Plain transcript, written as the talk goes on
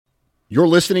You're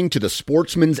listening to the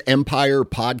Sportsman's Empire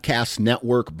Podcast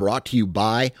Network, brought to you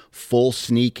by Full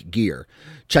Sneak Gear.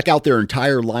 Check out their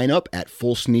entire lineup at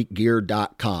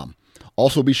fullsneakgear.com.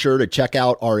 Also be sure to check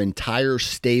out our entire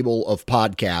stable of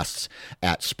podcasts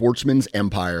at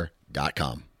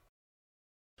sportsmansempire.com.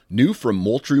 New from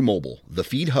Moultrie Mobile, the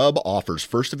Feed Hub offers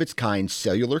first-of-its-kind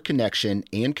cellular connection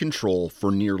and control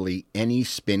for nearly any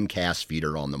spin cast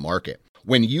feeder on the market.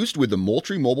 When used with the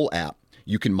Moultrie Mobile app,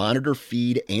 you can monitor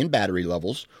feed and battery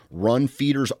levels, run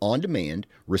feeders on demand,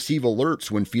 receive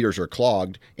alerts when feeders are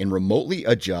clogged, and remotely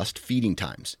adjust feeding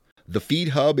times. The Feed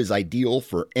Hub is ideal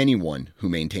for anyone who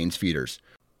maintains feeders.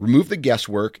 Remove the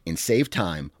guesswork and save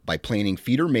time by planning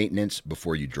feeder maintenance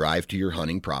before you drive to your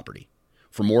hunting property.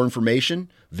 For more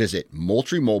information, visit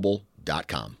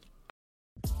MoultrieMobile.com.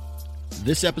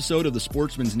 This episode of the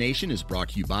Sportsman's Nation is brought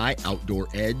to you by Outdoor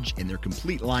Edge and their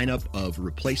complete lineup of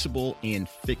replaceable and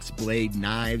fixed blade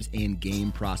knives and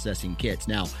game processing kits.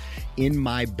 Now, in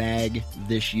my bag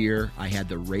this year, I had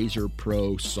the Razor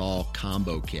Pro Saw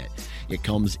Combo Kit. It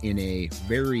comes in a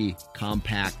very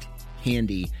compact,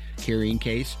 handy carrying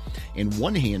case, and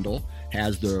one handle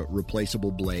has the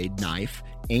replaceable blade knife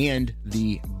and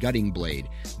the gutting blade.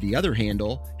 The other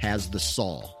handle has the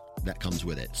saw that comes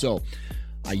with it. So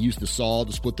I use the saw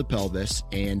to split the pelvis,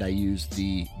 and I use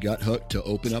the gut hook to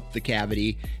open up the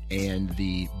cavity, and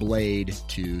the blade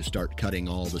to start cutting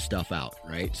all the stuff out,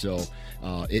 right? So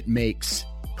it makes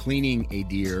cleaning a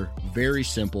deer very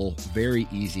simple, very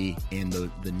easy, and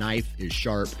the knife is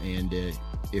sharp. And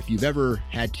if you've ever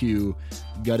had to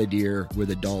gut a deer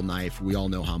with a dull knife, we all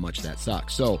know how much that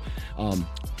sucks. So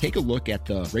take a look at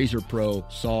the Razor Pro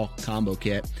Saw Combo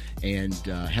Kit and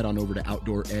head on over to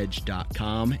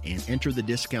OutdoorEdge.com and enter the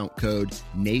discount code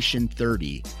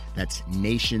NATION30. That's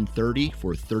NATION30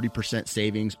 for 30%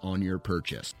 savings on your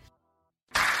purchase.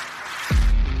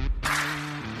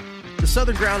 The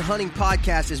Southern Ground Hunting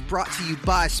Podcast is brought to you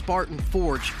by Spartan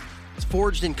Forge. It's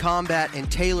forged in combat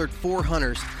and tailored for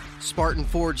hunters. Spartan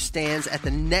Forge stands at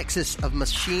the nexus of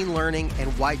machine learning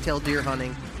and whitetail deer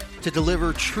hunting to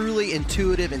deliver truly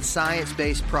intuitive and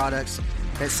science-based products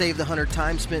that save the hunter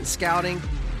time spent scouting,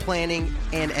 planning,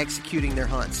 and executing their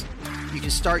hunts. You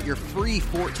can start your free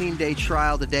 14-day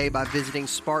trial today by visiting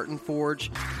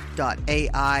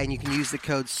SpartanForge.ai, and you can use the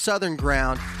code Southern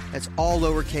Ground. That's all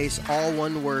lowercase, all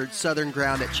one word, Southern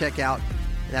Ground at checkout,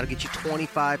 and that'll get you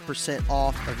 25%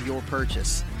 off of your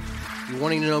purchase. If you're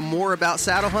wanting to know more about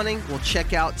saddle hunting, well,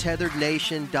 check out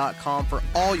tetherednation.com for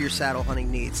all your saddle hunting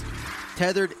needs.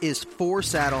 Tethered is for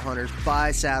saddle hunters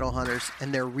by saddle hunters,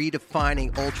 and they're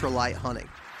redefining ultralight hunting.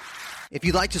 If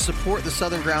you'd like to support the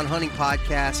Southern Ground Hunting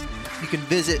Podcast, you can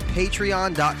visit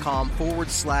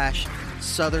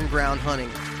patreon.com/Southern Ground Hunting,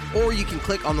 or you can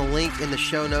click on the link in the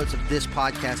show notes of this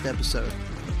podcast episode.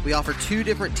 We offer 2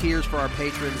 different tiers for our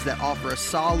patrons that offer a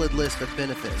solid list of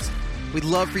benefits. We'd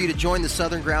love for you to join the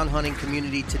Southern Ground Hunting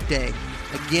community today.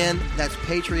 Again, that's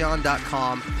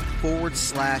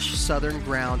patreon.com/Southern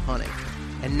Ground Hunting.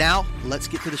 And now, let's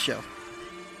get to the show.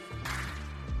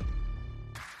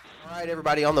 All right,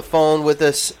 everybody, on the phone with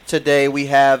us today, we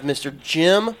have Mr.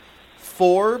 Jim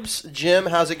Forbes. Jim,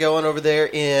 how's it going over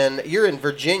there you're in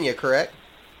Virginia, correct?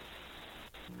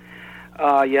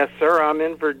 Yes, sir. I'm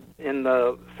in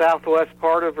the southwest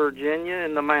part of Virginia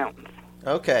in the mountains.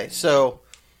 Okay, so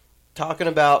talking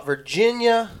about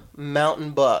Virginia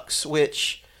mountain bucks,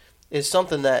 which is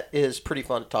something that is pretty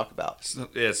fun to talk about.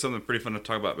 Yeah, it's something pretty fun to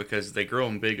talk about because they grow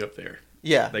them big up there.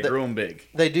 Yeah, they grow them big.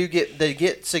 They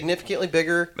get significantly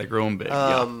bigger. They grow them big.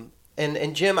 Yeah.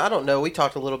 And Jim, I don't know. We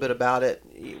talked a little bit about it.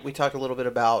 We talked a little bit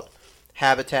about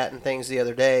habitat and things the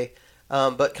other day.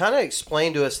 But kind of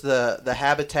explain to us the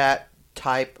habitat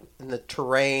type and the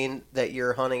terrain that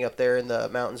you're hunting up there in the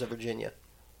mountains of Virginia.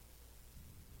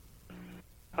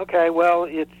 Okay, well,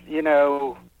 it's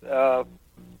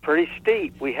pretty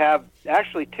steep. We have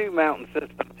actually 2 mountain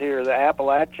systems here: the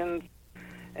Appalachians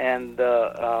and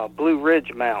the Blue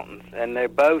Ridge Mountains, and they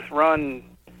both run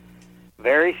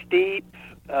very steep.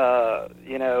 A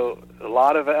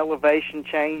lot of elevation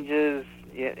changes,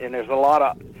 and there's a lot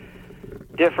of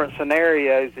different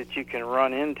scenarios that you can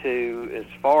run into as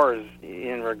far as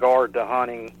in regard to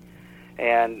hunting.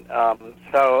 And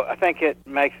so I think it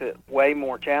makes it way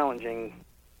more challenging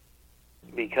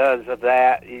because of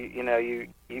that. You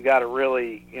got to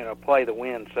really play the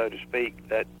wind, so to speak.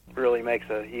 That really makes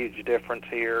a huge difference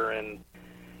here. And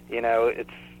it's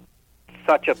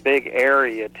such a big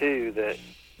area too that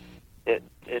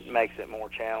it makes it more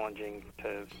challenging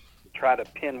to try to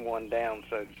pin one down,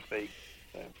 so to speak.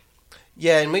 So.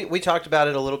 Yeah, and we talked about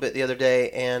it a little bit the other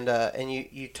day, and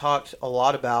you talked a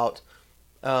lot about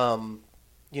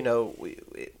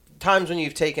times when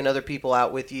you've taken other people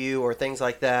out with you or things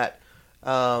like that,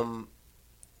 and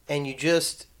you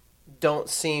just don't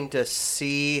seem to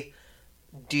see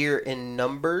deer in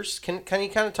numbers. Can you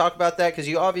kind of talk about that? Because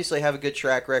you obviously have a good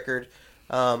track record.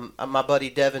 My buddy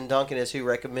Devin Duncan is who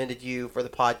recommended you for the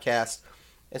podcast,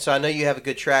 and so I know you have a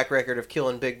good track record of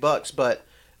killing big bucks, but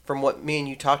from what me and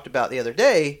you talked about the other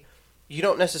day, you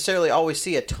don't necessarily always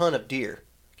see a ton of deer.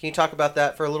 Can you talk about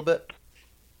that for a little bit?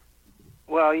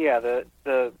 Well, yeah,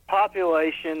 the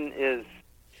population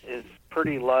is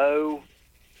pretty low.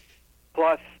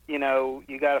 Plus, you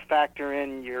got to factor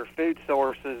in your food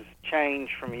sources change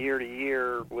from year to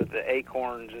year, with the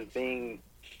acorns as being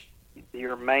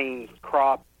your main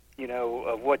crop,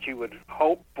 of what you would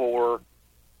hope for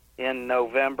in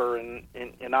November and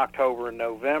in October and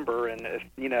November. And if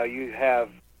you have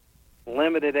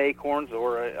limited acorns,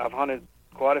 or I've hunted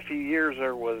quite a few years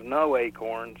there was no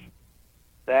acorns,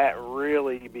 that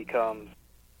really becomes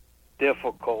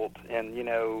difficult. And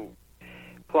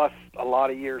plus a lot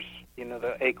of years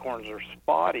the acorns are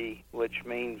spotty, which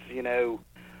means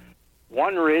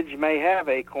one ridge may have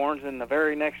acorns and the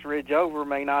very next ridge over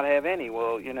may not have any.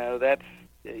 Well, that's,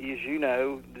 as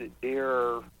the deer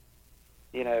are,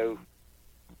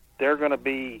 they're going to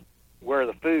be where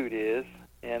the food is,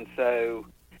 and so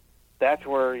that's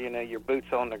where your boots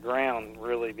on the ground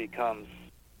really becomes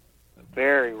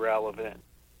very relevant.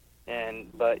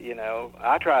 But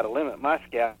I try to limit my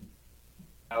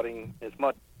scouting as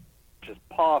much as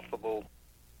possible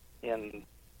in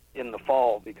the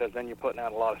fall, because then you're putting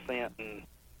out a lot of scent, and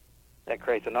that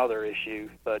creates another issue.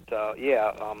 But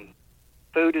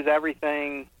food is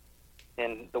everything,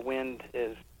 and the wind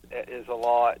is a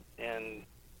lot, and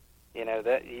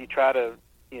that you try to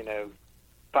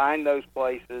find those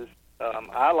places.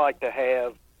 I like to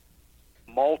have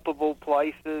multiple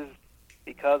places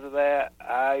because of that.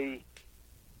 I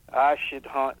should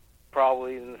hunt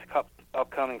probably in this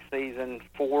upcoming season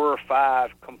 4 or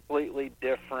 5 completely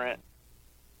different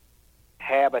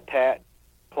habitat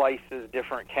places,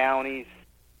 different counties,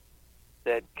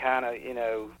 that kind of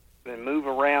and move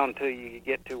around till you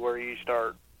get to where you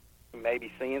start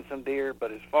maybe seeing some deer.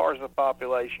 But as far as the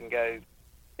population goes,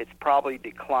 it's probably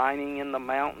declining in the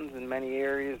mountains in many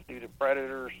areas due to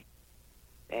predators.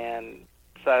 And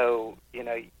so, you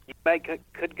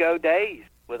could go days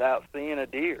without seeing a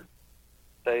deer.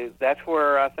 So that's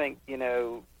where I think,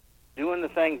 doing the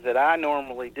things that I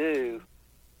normally do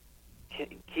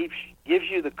gives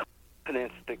you the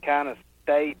confidence to kind of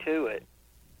stay to it.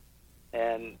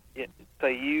 And so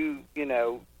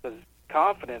because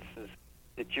confidence is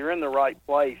that you're in the right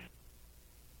place,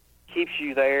 keeps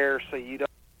you there, so you don't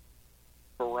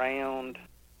around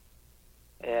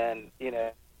and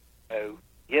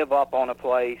give up on a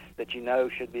place that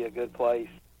should be a good place,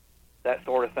 that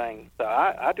sort of thing. So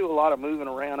I do a lot of moving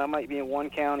around. I might be in one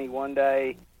county one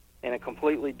day, in a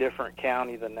completely different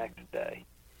county the next day.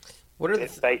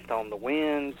 It's based on the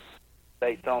winds,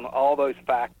 based on all those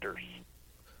factors.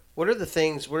 What are the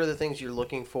things you're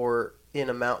looking for in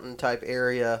a mountain type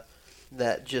area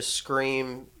that just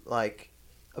scream like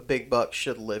a big buck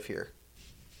should live here?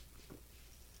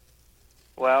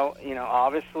 Well,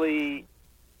 obviously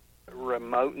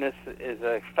remoteness is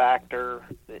a factor.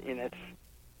 It's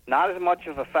not as much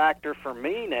of a factor for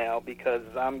me now because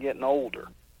I'm getting older.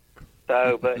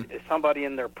 So, but somebody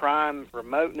in their prime,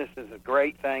 remoteness is a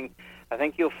great thing. I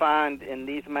think you'll find in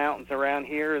these mountains around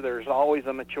here, there's always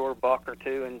a mature buck or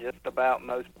two in just about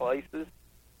most places,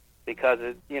 because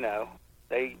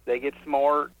they get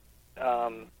smart.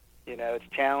 It's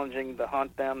challenging to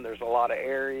hunt them. There's a lot of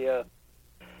area.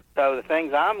 So the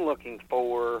things I'm looking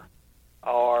for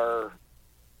are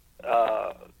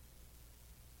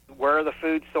where are the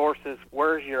food sources,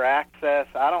 where's your access.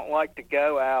 I don't like to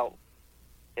go out.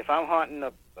 If I'm hunting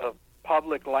a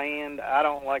public land, I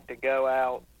don't like to go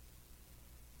out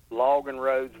logging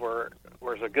roads where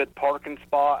there's a good parking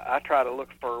spot. I try to look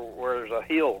for where there's a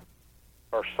hill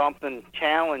or something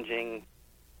challenging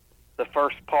the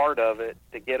first part of it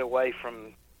to get away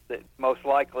from that. Most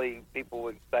likely people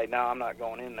would say, no, I'm not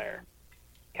going in there,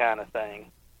 kind of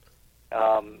thing.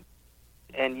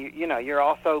 And you're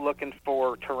also looking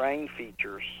for terrain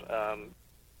features.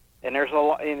 And there's a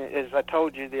lot, as I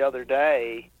told you the other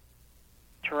day,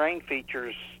 terrain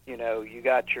features, you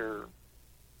got your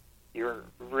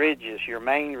ridges, your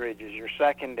main ridges, your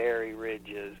secondary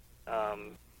ridges.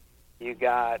 You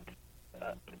got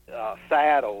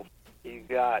saddles.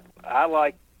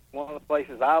 One of the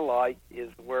places I like is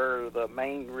where the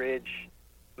main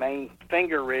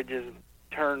finger ridges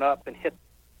turn up and hit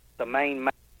the main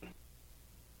mountain.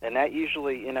 And that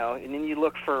usually, and then you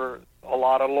look for a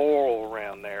lot of laurel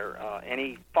around there?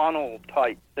 Any funnel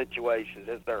type situations?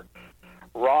 Is there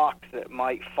rocks that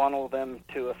might funnel them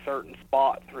to a certain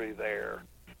spot through there?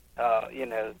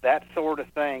 That sort of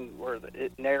thing where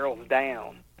it narrows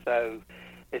down. So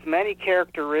as many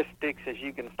characteristics as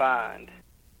you can find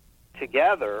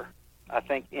together, I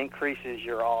think increases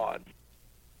your odds.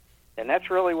 And that's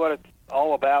really what it's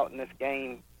all about in this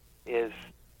game, is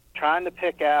trying to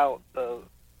pick out the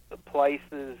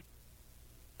places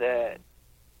that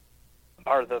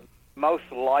are the most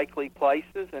likely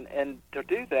places. And to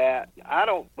do that, I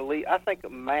think a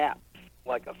map's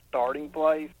like a starting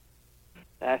place.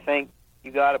 And I think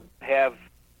you got to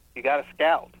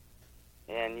scout.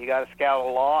 And you got to scout a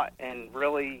lot and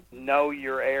really know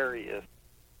your areas.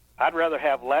 I'd rather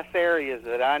have less areas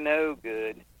that I know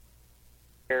good,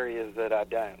 areas that I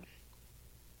don't.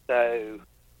 So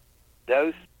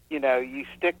those, you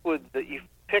stick with you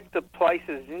pick the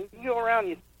places, and you go around,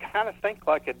 you kind of think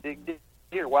like a big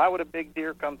deer. Why would a big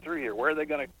deer come through here? Where are they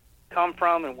going to come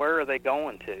from, and where are they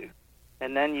going to?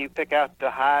 And then you pick out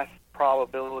the highest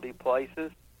probability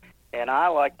places. And I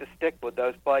like to stick with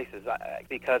those places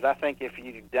because I think if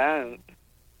you don't,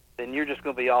 then you're just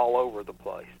going to be all over the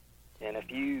place. And if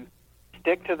you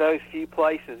stick to those few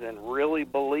places and really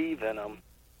believe in them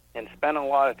and spend a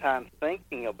lot of time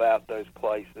thinking about those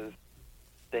places,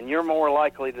 then you're more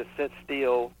likely to sit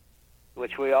still,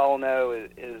 which we all know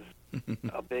is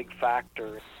a big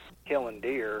factor in killing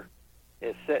deer,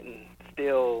 is sitting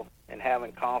still and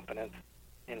having confidence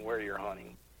in where you're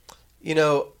hunting.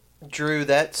 Drew,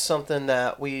 that's something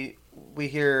that we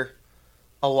hear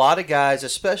a lot of guys,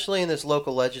 especially in this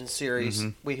Local Legends series,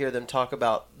 we hear them talk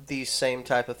about these same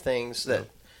type of things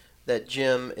that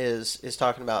Jim is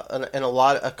talking about, and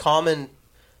a common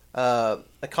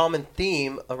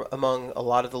theme among a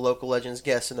lot of the Local Legends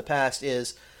guests in the past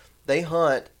is they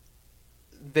hunt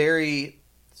very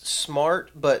smart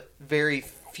but very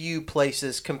few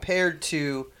places compared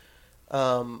to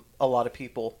a lot of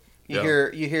people. You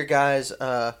hear guys.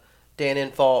 Dan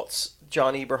Infalt's,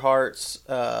 John Eberhart's,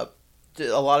 a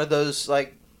lot of those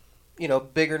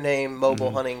bigger name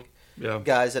mobile hunting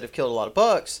guys that have killed a lot of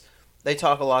bucks. They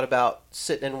talk a lot about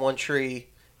sitting in one tree,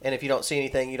 and if you don't see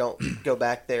anything, you don't go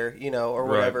back there, or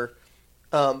whatever.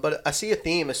 Right. But I see a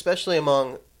theme, especially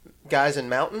among guys in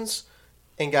mountains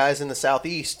and guys in the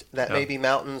southeast that may be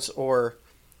mountains or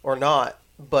not,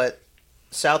 but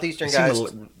southeastern guys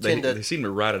they seem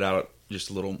to ride it out just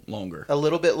a little longer. A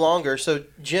little bit longer. So,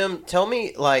 Jim, tell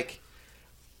me,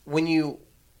 when you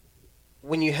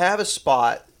have a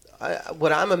spot,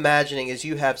 what I'm imagining is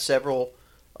you have several,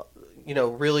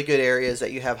 really good areas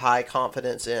that you have high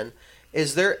confidence in.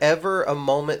 Is there ever a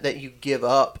moment that you give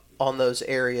up on those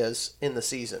areas in the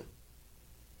season?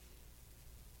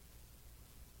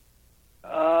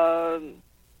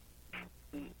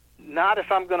 Not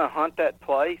if I'm going to hunt that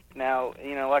place. Now,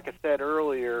 like I said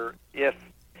earlier, if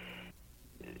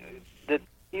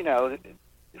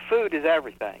food is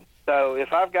everything. So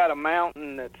if I've got a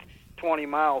mountain that's 20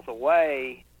 miles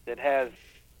away that has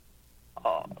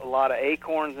a lot of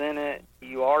acorns in it,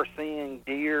 you are seeing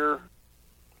deer.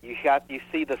 You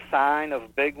see the sign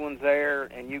of big ones there,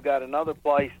 and you got another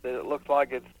place that it looks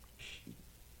like it's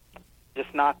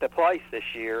just not the place this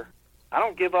year. I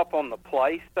don't give up on the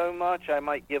place so much. I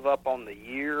might give up on the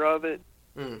year of it.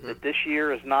 Mm-hmm. That this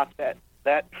year is not that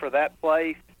for that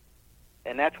place.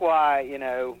 And that's why,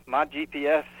 my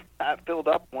GPS, I filled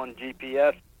up one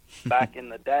GPS back in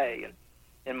the day. And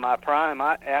in my prime,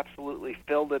 I absolutely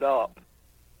filled it up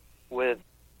with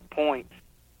points,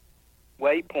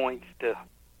 waypoints to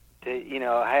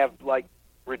have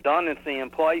redundancy in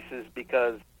places,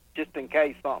 because just in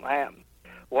case something happens.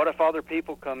 What if other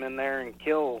people come in there and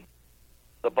kill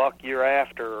the buck you're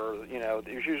after? Or,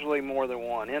 there's usually more than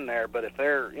one in there, but if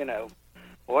they're,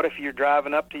 what if you're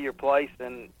driving up to your place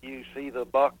and you see the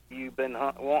buck you've been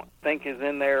think is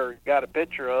in there, or got a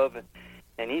picture of,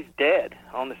 and he's dead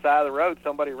on the side of the road?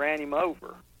 Somebody ran him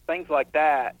over. Things like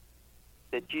that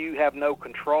you have no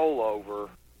control over.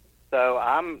 So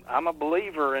I'm a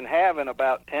believer in having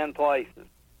about 10 places,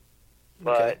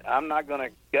 but I'm not going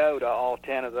to go to all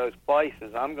 10 of those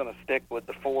places. I'm going to stick with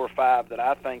the 4 or 5 that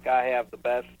I think I have the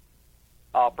best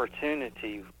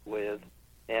opportunity with.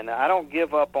 And I don't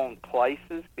give up on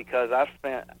places, because I've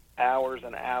spent hours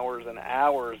and hours and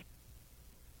hours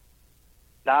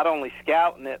not only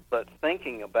scouting it but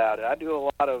thinking about it. I do a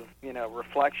lot of,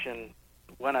 reflection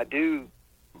when I do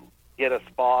get a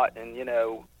spot, and,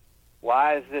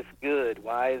 why is this good?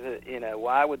 Why is it,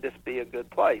 why would this be a good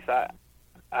place?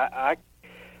 I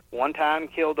one time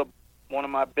killed one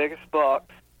of my biggest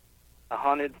bucks I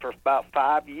hunted for about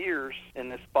 5 years in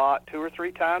this spot 2 or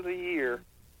 3 times a year,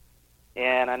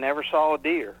 and I never saw a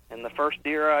deer. And the first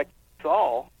deer I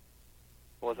saw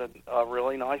was a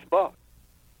really nice buck.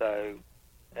 So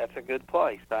that's a good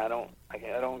place. I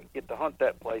don't get to hunt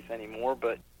that place anymore,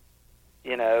 but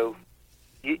you know,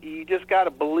 you just got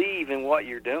to believe in what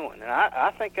you're doing, and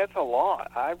I think that's a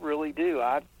lot. I really do.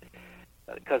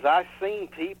 Because I've seen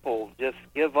people just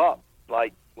give up.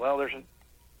 Like, well,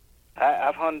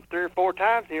 I've hunted 3 or 4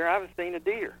 times here. I haven't seen a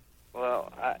deer.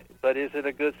 Well, but is it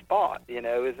a good spot? You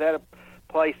know, is that a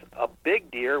place a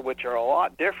big deer, which are a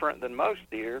lot different than most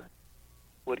deer,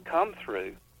 would come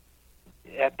through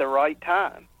at the right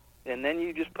time? And then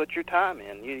you just put your time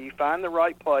in. You find the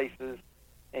right places,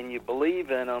 and you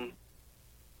believe in them,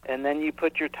 and then you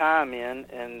put your time in,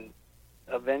 and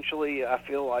eventually I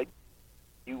feel like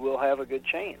you will have a good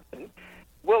chance. And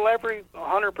will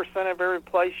 100% of every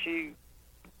place you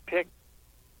pick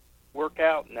work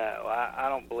out? No, I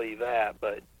don't believe that,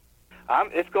 but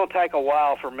it's going to take a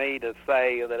while for me to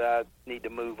say that I need to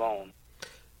move on.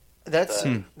 That's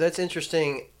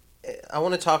interesting. I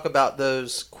want to talk about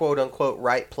those quote unquote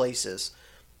right places.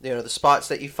 You know, the spots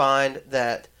that you find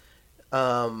that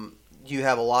you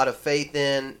have a lot of faith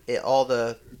in.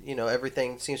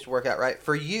 Everything seems to work out right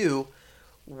for you.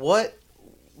 What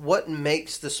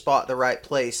makes the spot the right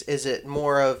place? Is it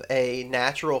more of a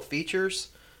natural features,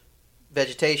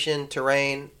 vegetation,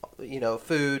 terrain,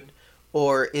 food,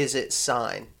 or is it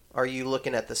sign? Are you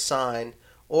looking at the sign,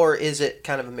 or is it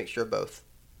kind of a mixture of both?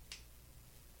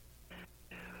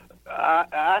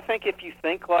 I think if you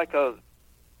think like a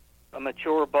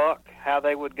mature buck, how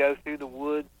they would go through the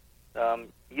woods,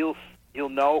 you'll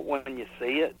know it when you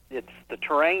see it. It's the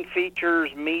terrain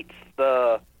features meets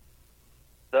the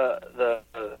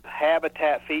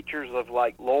habitat features of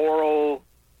like laurel,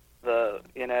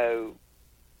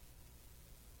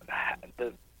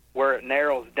 where it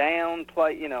narrows down,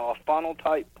 a funnel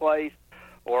type place,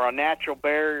 or a natural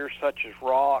barrier such as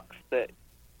rocks that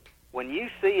when you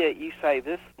see it, you say,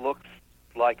 this looks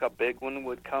like a big one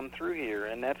would come through here.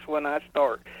 And that's when I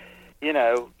start,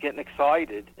 getting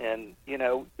excited. And,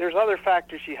 there's other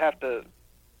factors you have to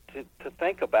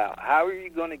think about. How are you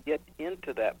going to get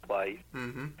into that place?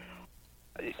 Mm-hmm.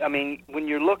 I mean, when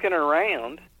you're looking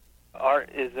around,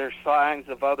 is there signs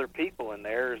of other people in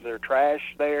there? Is there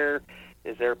trash there?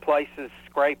 Is there places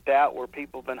scraped out where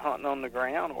people have been hunting on the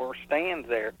ground, or stands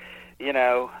there?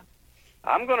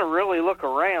 I'm going to really look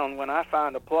around when I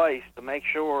find a place to make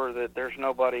sure that there's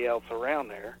nobody else around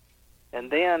there. And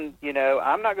then,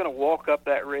 I'm not going to walk up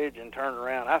that ridge and turn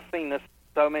around. I've seen this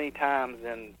so many times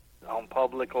on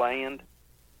public land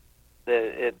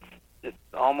that it's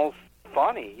almost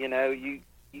funny.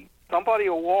 Somebody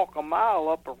will walk a mile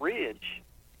up a ridge,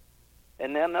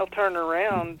 and then they'll turn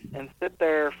around and sit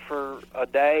there for a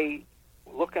day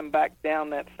looking back down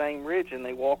that same ridge, and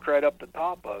they walk right up the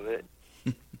top of it.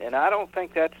 And I don't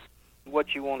think that's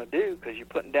what you want to do, because you're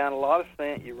putting down a lot of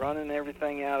scent. You're running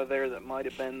everything out of there that might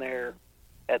have been there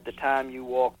at the time you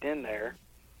walked in there.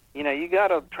 You got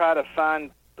to try to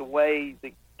find the way.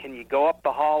 Can you go up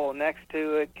the hollow next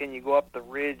to it? Can you go up the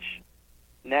ridge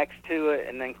next to it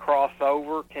and then cross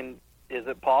over? Is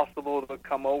it possible to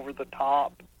come over the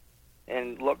top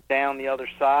and look down the other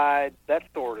side? That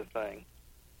sort of thing.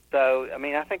 So, I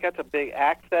mean, I think that's a big.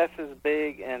 Access is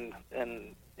big, and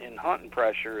hunting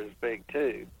pressure is big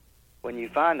too. When you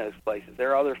find those places,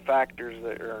 there are other factors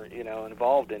that are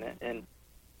involved in it, and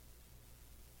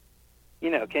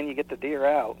can you get the deer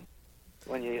out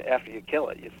after you kill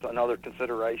it? It's another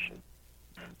consideration.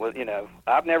 Well,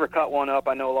 I've never cut one up.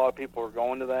 I know a lot of people are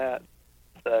going to that.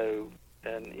 So,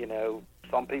 and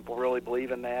some people really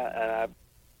believe in that, and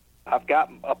I've got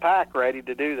a pack ready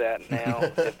to do that now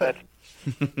if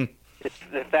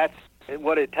that's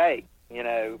what it takes,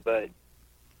 But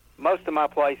most of my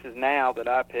places now that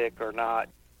I pick are not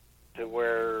to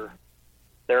where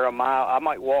they're a mile. I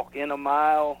might walk in a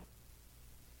mile,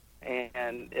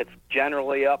 and it's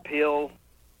generally uphill.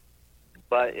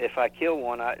 But if I kill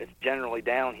one, it's generally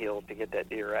downhill to get that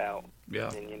deer out.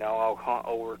 Yeah. And, I'll hunt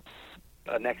over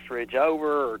a next ridge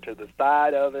over or to the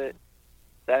side of it,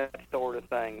 that sort of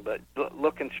thing. But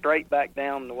looking straight back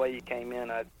down the way you came in,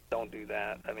 I don't do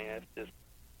that. I mean, it's just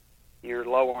you're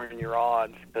lowering your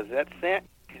odds, because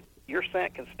your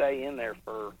scent can stay in there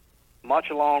for much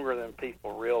longer than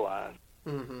people realize.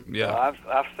 Mm-hmm. Yeah. So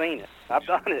I've seen it. I've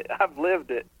done it. I've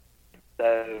lived it.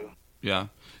 So yeah,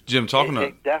 Jim, talking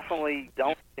definitely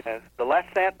don't. The less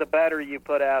scent, the better you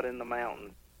put out in the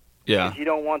mountains. Yeah. Because you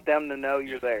don't want them to know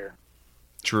you're there.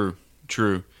 True.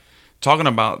 Talking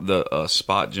about the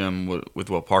spot, Jim, with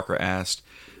what Parker asked,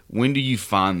 when do you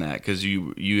find that? Because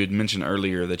you had mentioned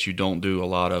earlier that you don't do a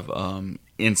lot of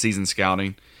in-season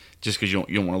scouting, just because you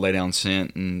don't want to lay down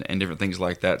scent and different things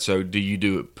like that. So do you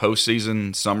do it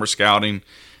postseason, summer scouting?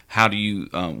 How do you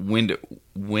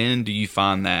when do you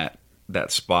find that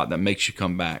spot that makes you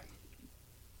come back?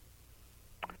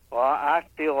 Well, I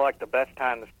feel like the best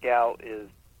time to scout is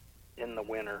in the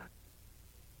winter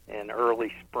and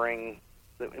early spring.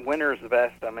 The winter is the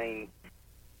best. I mean,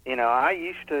 I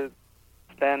used to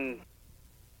spend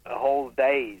a whole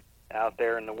day out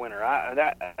there in the winter.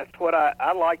 That's what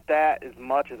I like that as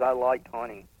much as I liked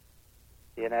hunting.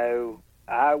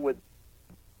 I would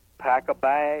pack a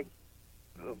bag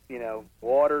of,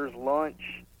 waters, lunch,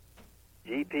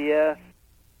 GPS,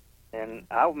 and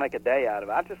I would make a day out of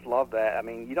it. I just love that. I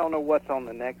mean, you don't know what's on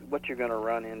what you're going to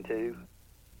run into,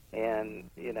 and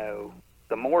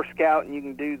the more scouting you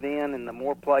can do then, and the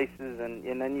more places,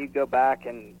 and then you go back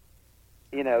and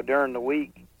during the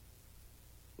week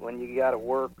when you got to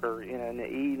work or in the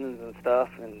evenings and stuff,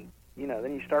 and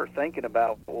then you start thinking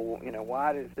about, well,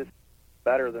 why is this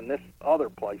better than this other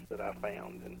place that I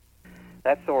found, and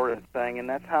that sort of thing. And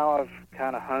that's how I've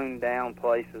kind of honed down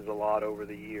places a lot over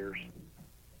the years.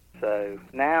 So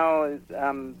now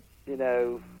I'm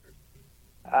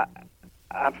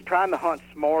trying to hunt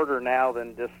smarter now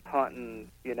than just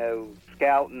hunting,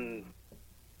 scouting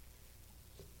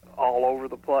all over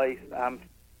the place.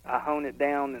 I hone it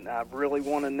down, and I really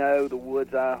want to know the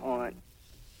woods I hunt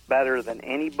better than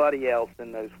anybody else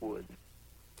in those woods.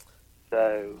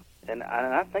 So, and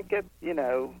I think it,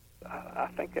 I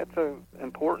think that's an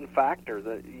important factor,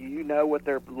 that what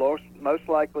they're most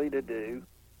likely to do,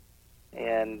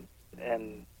 and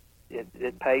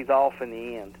it pays off in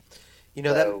the end.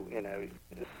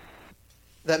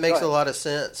 That makes a lot of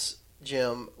sense,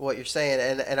 Jim, what you're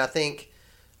saying, and I think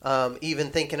even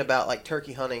thinking about like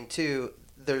turkey hunting too,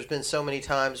 there's been so many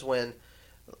times when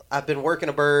I've been working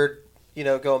a bird,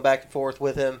 going back and forth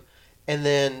with him, and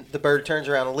then the bird turns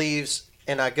around and leaves,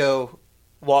 and I go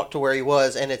walk to where he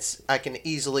was, and I can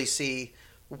easily see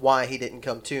why he didn't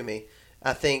come to me.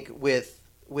 I think with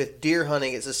deer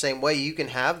hunting, it's the same way. You can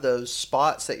have those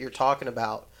spots that you're talking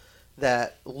about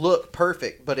that look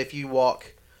perfect, but if you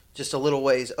walk just a little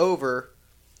ways over,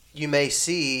 you may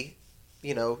see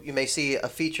a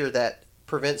feature that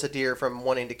prevents a deer from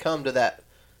wanting to come to that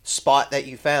spot that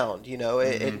you found,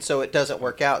 and so it doesn't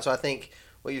work out. So I think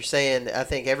what you're saying, I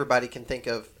think everybody can think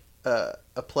of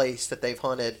a place that they've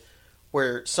hunted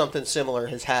where something similar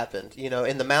has happened.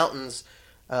 In the mountains,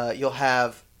 you'll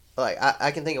have, like,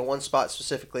 I can think of one spot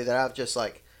specifically that I've just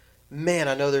like, man,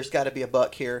 I know there's got to be a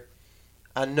buck here.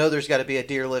 I know there's got to be a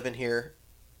deer living here.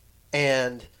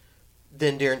 And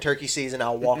then during turkey season,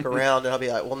 I'll walk around and I'll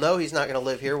be like, well, no, he's not going to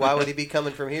live here. Why would he be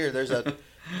coming from here? There's a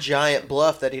giant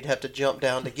bluff that he'd have to jump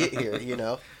down to get here,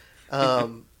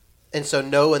 And so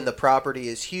knowing the property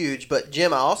is huge. But,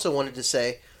 Jim, I also wanted to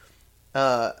say,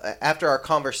 after our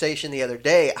conversation the other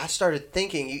day, I started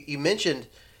thinking, you mentioned,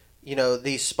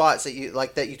 these spots that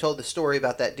you told the story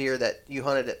about that deer that you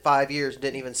hunted at 5 years and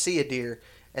didn't even see a deer,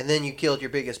 and then you killed your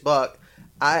biggest buck.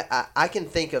 I can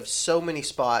think of so many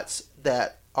spots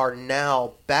that are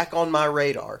now back on my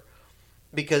radar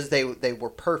because they were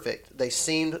perfect. They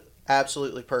seemed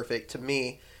absolutely perfect to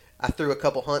me. I threw a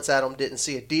couple hunts at them, didn't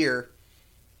see a deer,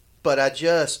 but I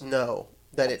just know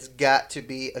that it's got to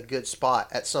be a good spot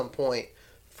at some point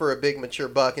for a big mature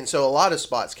buck. And so a lot of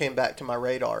spots came back to my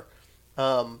radar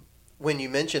when you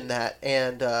mentioned that,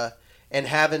 and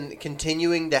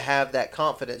continuing to have that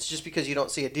confidence. Just because you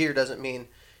don't see a deer doesn't mean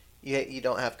you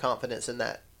don't have confidence in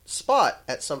that spot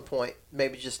at some point,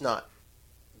 maybe just not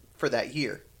for that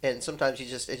year. And sometimes it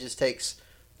just takes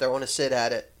throwing a sit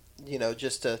at it,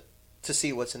 just to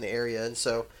see what's in the area. And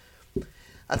so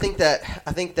I think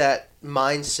that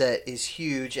mindset is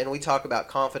huge, and we talk about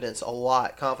confidence a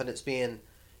lot. Confidence being,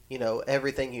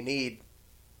 everything you need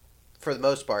for the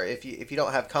most part. If you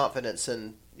don't have confidence,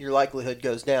 then your likelihood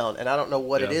goes down. And I don't know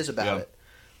what it is about it,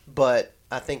 but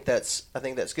I think that's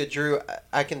good. Drew,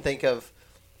 I can think of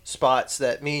spots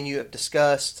that me and you have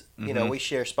discussed. We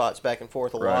share spots back and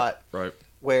forth a lot. Right.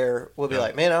 Where we'll be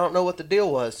like, man, I don't know what the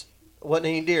deal was. Wasn't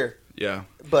any deer. Yeah.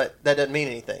 But that doesn't mean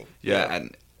anything. Yeah,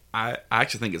 and I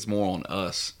actually think it's more on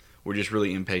us. We're just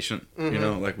really impatient.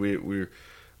 Like we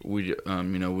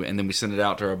and then we send it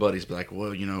out to our buddies, be like,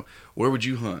 well, where would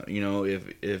you hunt?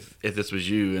 If this was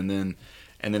you, and then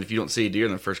if you don't see a deer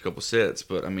in the first couple sets,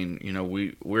 but I mean,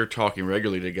 we're talking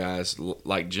regularly to guys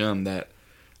like Jim that,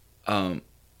 are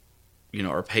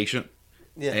patient,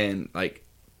 and like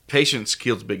patience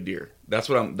kills big deer. That's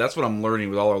what I'm learning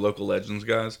with all our local legends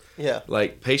guys. Yeah,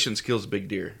 like patience kills big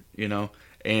deer,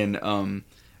 and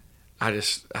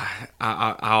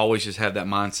I always just have that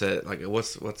mindset, like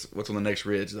what's on the next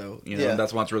ridge though,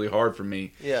 that's why it's really hard for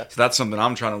me. Yeah. So that's something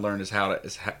I'm trying to learn is how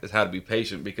to be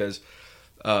patient, because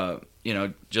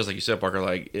just like you said, Parker,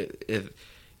 like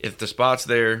if the spot's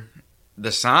there,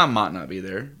 the sign might not be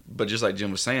there, but just like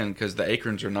Jim was saying, because the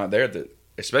acorns are not there, that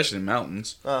especially in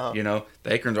mountains, the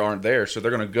acorns aren't there, so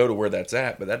they're going to go to where that's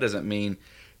at, but that doesn't mean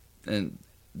and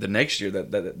the next year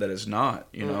that it's not,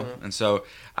 And so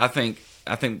I think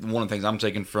one of the things I'm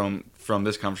taking from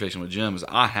this conversation with Jim is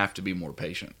I have to be more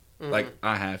patient. Like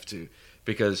I have to,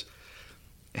 because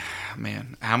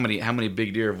man, how many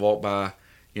big deer have walked by,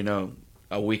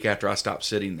 a week after I stopped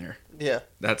sitting there. Yeah.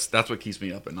 That's what keeps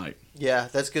me up at night. Yeah,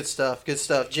 that's good stuff. Good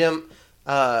stuff. Jim,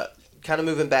 kind of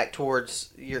moving back towards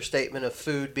your statement of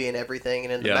food being everything,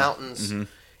 and in the mountains,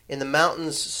 in the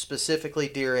mountains specifically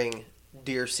during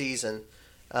deer season,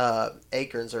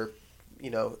 acorns are,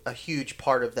 a huge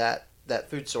part of that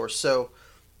food source. So,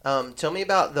 tell me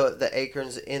about the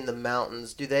acorns in the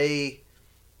mountains. Do they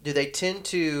tend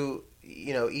to,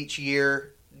 each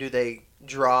year, do they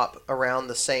drop around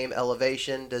the same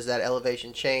elevation? Does that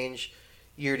elevation change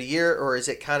year to year, or is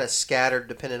it kind of scattered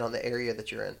depending on the area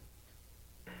that you're in?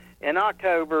 In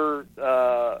October,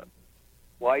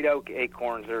 white oak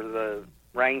acorns are the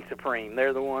reign supreme.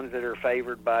 They're the ones that are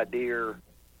favored by deer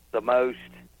the most,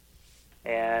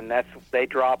 and they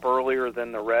drop earlier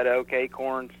than the red oak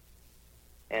acorns.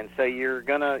 And so you're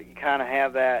going to kind of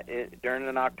have that during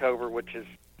in October, which is,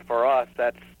 for us,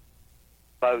 that's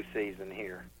bow season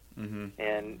here. Mm-hmm.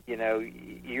 And,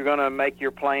 you're going to make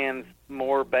your plans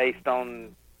more based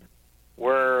on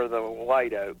where the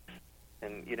white oaks.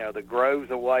 And, the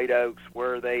groves of white oaks,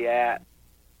 where are they at?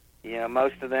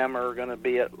 Most of them are going to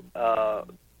be at the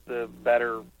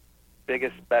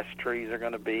best trees are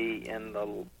going to be in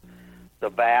the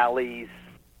valleys,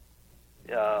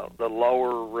 the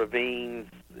lower ravines,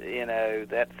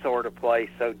 that sort of place.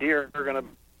 So deer are going to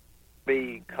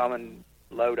be coming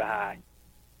low to high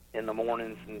in the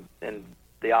mornings and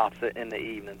the opposite in the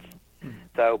evenings.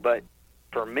 So, but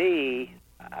for me,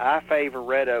 I favor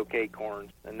red oak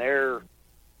acorns, and they're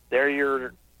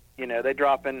your, they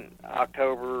drop in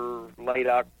October,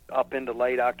 up into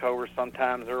late October,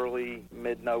 sometimes early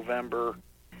mid-November,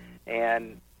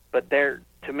 but they're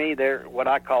what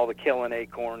I call the killing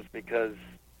acorns, because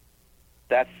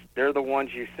they're the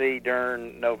ones you see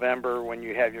during November when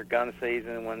you have your gun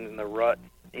season, when the rut's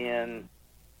in.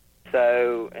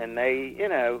 So, and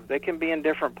they can be in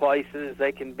different places.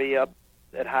 They can be up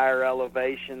at higher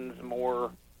elevations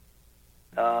more.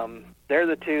 They're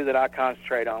the two that I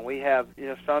concentrate on. We have,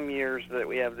 some years that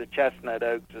we have the chestnut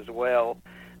oaks as well.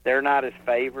 They're not as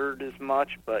favored as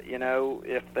much, but,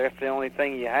 if that's the only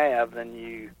thing you have,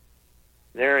 then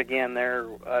they're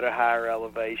at a higher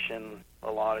elevation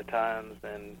a lot of times,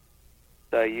 and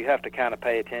so you have to kind of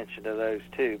pay attention to those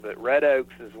too. But red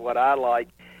oaks is what I like,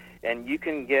 and you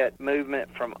can get movement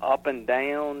from up and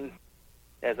down,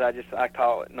 as I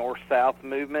call it north-south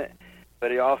movement,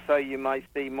 but also you might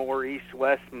see more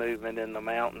east-west movement in the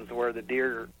mountains, where the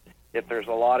deer, if there's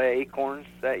a lot of acorns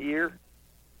that year,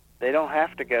 they don't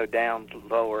have to go down to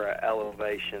lower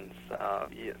elevations.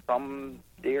 Some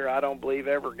deer, I don't believe,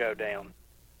 ever go down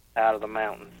out of the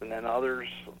mountains, and then others,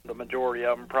 the majority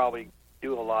of them probably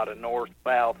do a lot of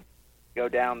north-south, go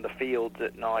down the fields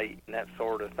at night and that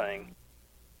sort of thing.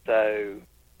 So,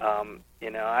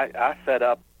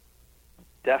 I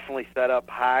definitely set up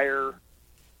higher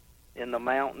in the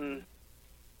mountain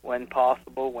when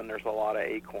possible, when there's a lot of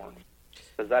acorns,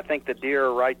 because I think the deer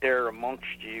are right there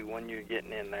amongst you when you're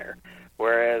getting in there.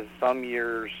 Whereas some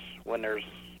years, when there's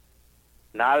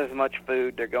not as much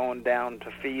food, they're going down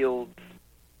to fields,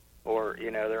 or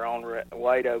they're on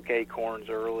white oak acorns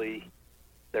early.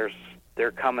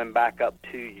 They're coming back up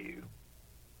to you.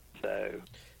 So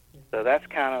that's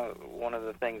kind of one of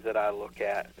the things that I look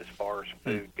at as far as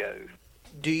food goes.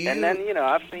 And then,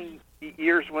 I've seen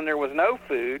years when there was no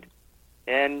food,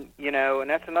 and, and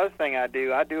that's another thing I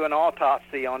do. I do an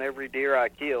autopsy on every deer I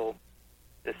kill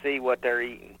to see what they're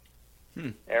eating.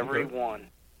 Every one,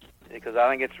 because I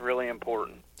think it's really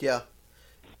important. Yeah.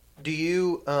 Do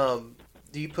you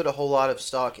put a whole lot of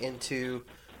stock into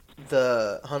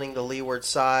hunting the leeward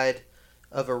side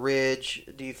of a ridge?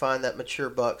 Do you find that mature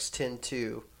bucks tend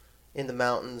to, in the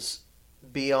mountains,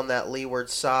 be on that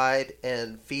leeward side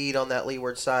and feed on that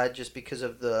leeward side just because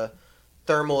of the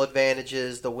thermal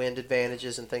advantages, the wind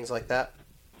advantages, and things like that?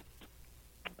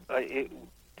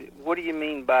 What do you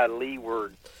mean by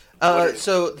leeward?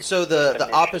 So the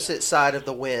opposite side of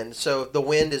the wind. So the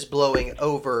wind is blowing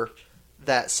over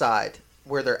that side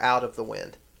where they're out of the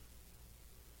wind.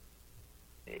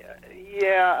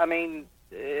 Yeah, I mean,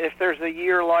 if there's a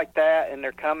year like that and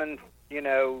they're coming,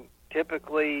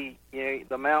 typically,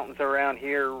 the mountains around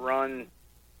here run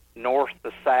north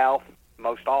to south.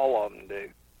 Most all of them do.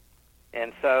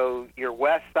 And so your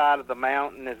west side of the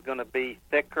mountain is going to be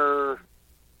thicker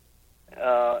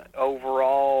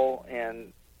overall,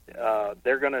 and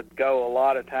they're going to go, a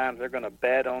lot of times they're going to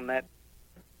bed on that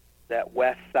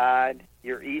west side.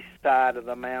 Your east side of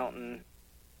the mountain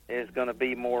is going to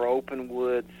be more open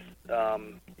woods.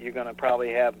 You're going to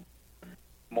probably have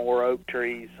more oak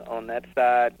trees on that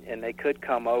side, and they could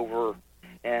come over.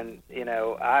 And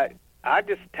I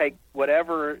just take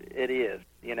whatever it is,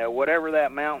 whatever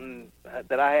that mountain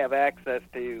that I have access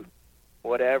to,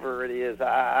 whatever it is.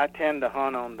 I tend to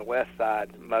hunt on the west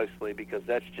side mostly because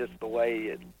that's just the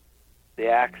way the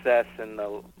access and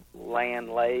the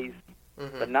land lays.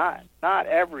 Mm-hmm. But not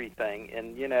everything.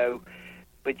 And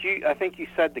but I think you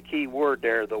said the key word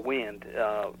there, the wind.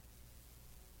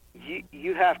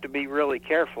 You have to be really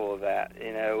careful of that.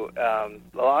 A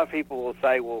lot of people will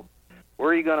say, well, where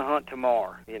are you going to hunt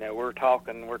tomorrow? We're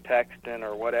texting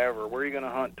or whatever. Where are you going to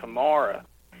hunt tomorrow?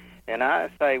 And I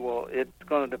say, well, it's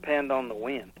going to depend on the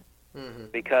wind. Mm-hmm.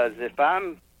 Because if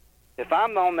I'm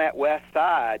on that west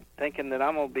side, thinking that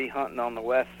I'm going to be hunting on the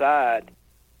west side,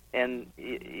 and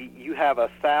you have a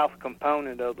south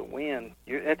component of the wind,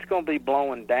 it's going to be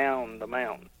blowing down the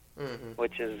mountain, mm-hmm.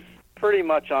 which is pretty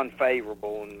much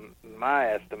unfavorable in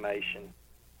my estimation.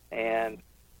 And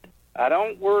I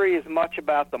don't worry as much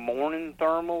about the morning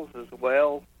thermals as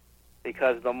well,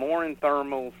 because the morning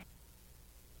thermals,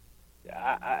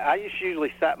 I just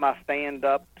usually set my stand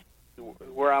up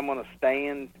where I'm going to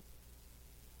stand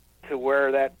to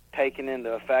where that's taken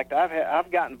into effect.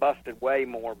 I've gotten busted way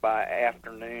more by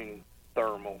afternoon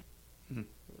thermal, mm-hmm.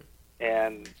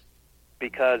 and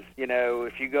because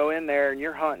if you go in there and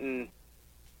you're hunting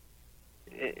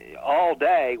all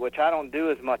day, which I don't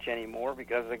do as much anymore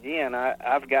because, again,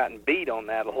 I've gotten beat on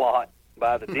that a lot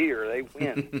by the deer. They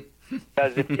win.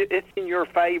 Because if it's in your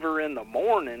favor in the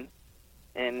morning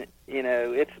and,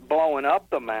 it's blowing up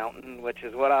the mountain, which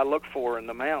is what I look for in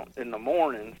the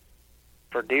mornings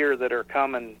for deer that are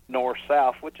coming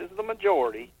north-south, which is the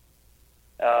majority,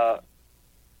 then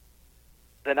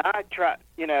I try,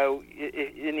 in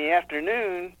the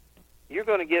afternoon, you're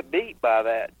going to get beat by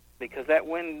that. Because that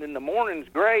wind in the morning's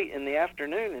great, in the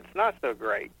afternoon it's not so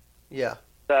great. Yeah.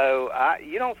 So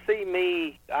you don't see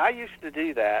me. I used to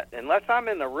do that. Unless I'm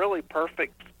in the really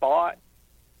perfect spot,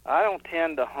 I don't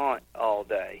tend to hunt all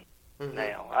day. Mm-hmm.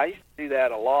 Now I used to do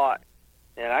that a lot,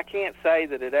 and I can't say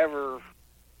that it ever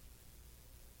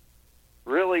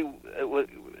really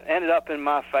ended up in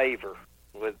my favor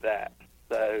with that.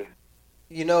 So.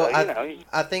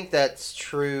 I think that's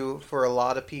true for a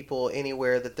lot of people.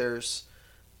 Anywhere that there's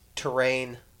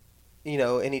terrain,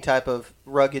 any type of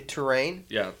rugged terrain.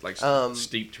 Yeah, like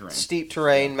steep terrain. Steep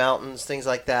terrain, mountains, things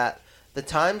like that. The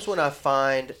times when I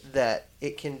find that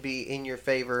it can be in your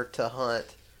favor to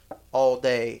hunt all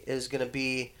day is going to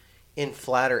be in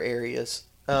flatter areas,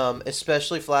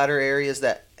 especially flatter areas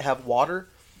that have water,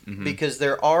 mm-hmm. because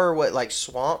there are like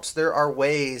swamps. There are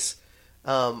ways,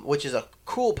 which is a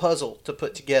cool puzzle to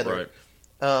put together.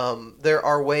 Right. There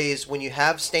are ways when you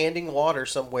have standing water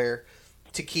somewhere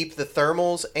to keep the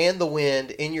thermals and the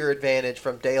wind in your advantage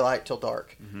from daylight till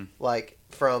dark. Mm-hmm. Like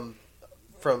for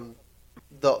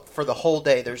the whole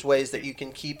day, there's ways that you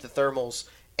can keep the thermals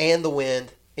and the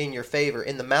wind in your favor.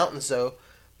 In the mountains, though,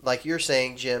 like you're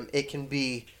saying, Jim, it can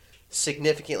be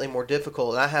significantly more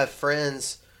difficult. And I have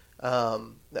friends,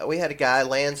 we had a guy,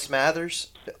 Lance Smathers,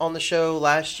 on the show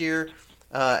last year,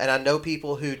 and I know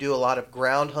people who do a lot of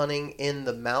ground hunting in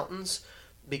the mountains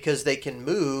because they can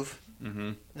move.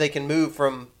 Mm-hmm. They can move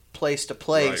from place to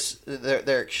place. Right.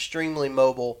 They're extremely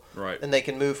mobile, right. And they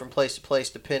can move from place to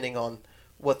place depending on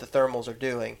what the thermals are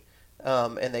doing.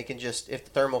 And they can just, if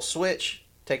the thermals switch,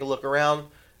 take a look around,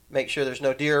 make sure there's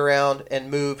no deer around,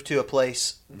 and move to a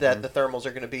place that mm-hmm. the thermals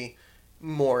are going to be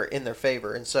more in their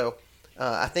favor. And so,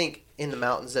 I think in the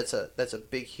mountains that's a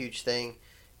big, huge thing,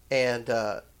 and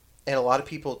a lot of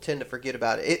people tend to forget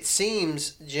about it. It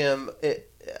seems, Jim,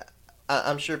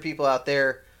 I'm sure people out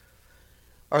there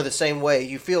are the same way.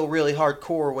 You feel really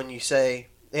hardcore when you say,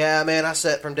 "Yeah, man, I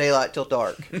set from daylight till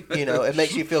dark." It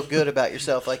makes you feel good about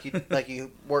yourself, like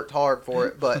you worked hard for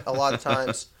it. But a lot of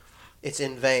times, it's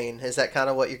in vain. Is that kind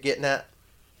of what you're getting at?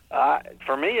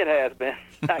 For me, it has been.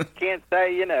 I can't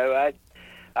say.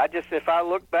 I just, if I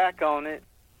look back on it,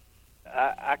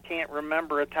 I can't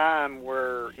remember a time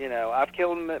where I've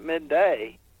killed them at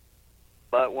midday,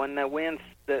 but when the wind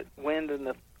and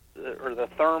the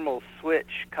thermal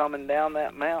switch coming down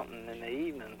that mountain in the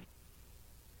evenings,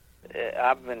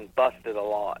 I've been busted a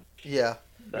lot. Yeah.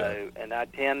 So, and I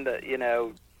tend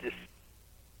to, just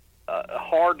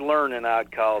hard learning,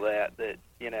 I'd call that,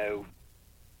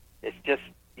 it's just,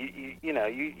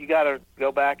 you got to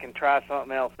go back and try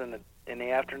something else in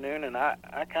the afternoon. And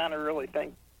I kind of really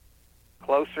think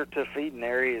closer to feeding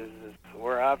areas is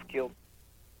where I've killed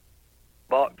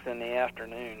bucks in the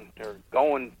afternoon. They're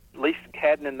going, at least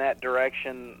heading in that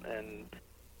direction, and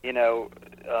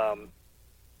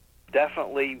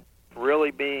definitely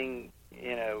really being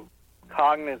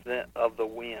cognizant of the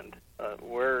wind,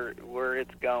 where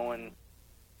it's going,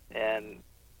 and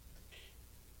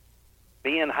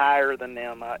being higher than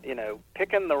them.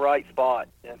 Picking the right spot.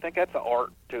 I think that's an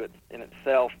art to it in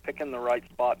itself. Picking the right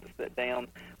spot to sit down,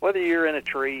 whether you're in a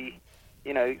tree.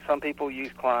 Some people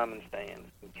use climbing stands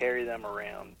and carry them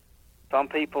around. Some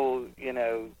people,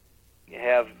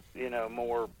 have,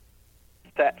 more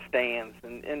set stands.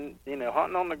 And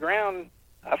hunting on the ground,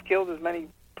 I've killed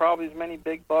probably as many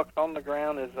big bucks on the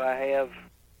ground as I have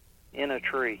in a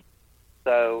tree.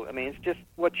 So, I mean, it's just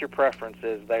what your preference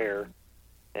is there,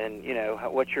 and,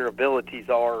 what your abilities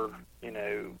are,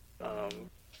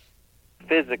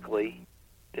 physically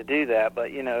to do that.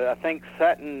 But, I think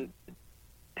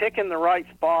picking the right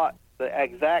spot, the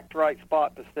exact right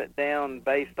spot to sit down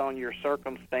based on your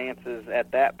circumstances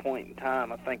at that point in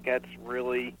time, I think that's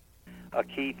really a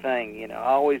key thing. I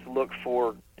always look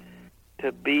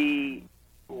to be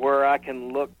where I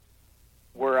can look,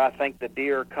 where I think the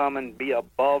deer are coming, be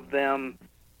above them,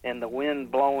 and the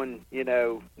wind blowing,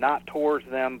 not towards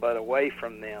them but away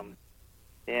from them.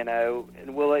 And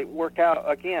will it work out?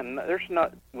 Again,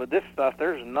 with this stuff,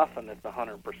 there's nothing that's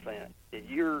 100%.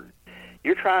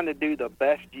 You're trying to do the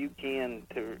best you can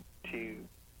to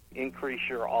increase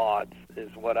your odds,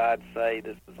 is what I'd say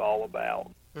this is all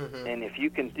about. Mm-hmm. And if you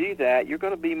can do that, you're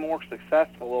going to be more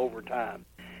successful over time.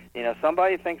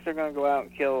 Somebody thinks they're going to go out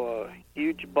and kill a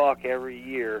huge buck every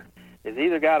year has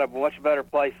either got a much better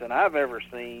place than I've ever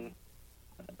seen,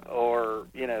 or,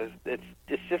 it's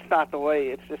just not the way,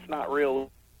 it's just not realistic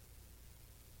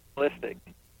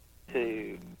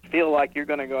to feel like you're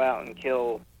going to go out and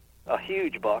kill a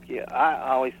huge buck. Yeah,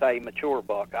 I always say mature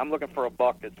buck. I'm looking for a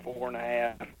buck that's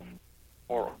 4.5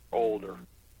 or older,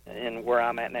 and where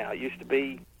I'm at now. It used to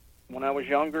be, when I was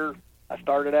younger, I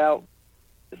started out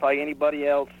just like anybody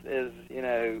else, is,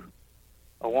 a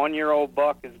 1-year-old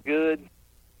buck is good,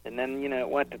 and then, it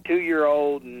went to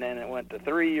 2-year-old, and then it went to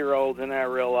 3-year-olds, and I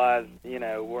realized,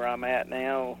 where I'm at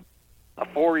now, a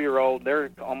 4-year-old, they're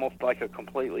almost like a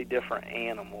completely different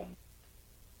animal.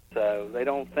 So they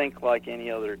don't think like any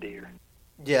other deer.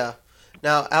 Yeah.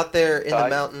 Now, out there in the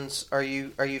mountains, are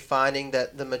you finding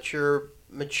that the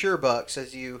mature bucks,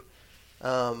 as you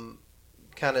kind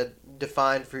of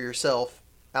defined for yourself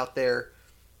out there,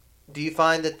 do you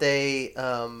find that they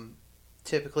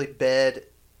typically bed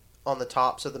on the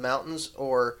tops of the mountains,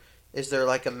 or is there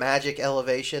like a magic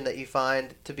elevation that you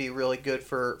find to be really good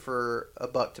for a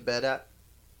buck to bed at?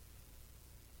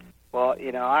 Well,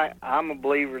 I'm a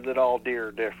believer that all deer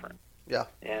are different. Yeah.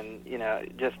 And,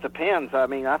 it just depends. I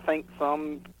mean, I think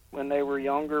some, when they were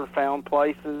younger, found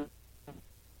places,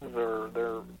 or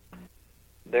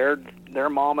their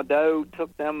mama doe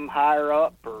took them higher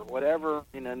up or whatever,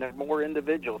 and they're more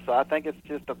individual. So I think it's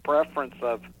just a preference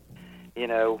of,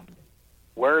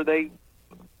 where they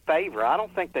favor. I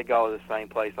don't think they go to the same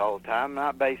place all the time,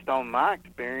 not based on my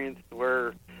experience,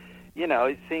 where,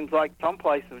 it seems like some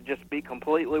places would just be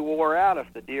completely wore out if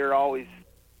the deer always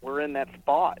were in that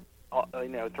spot,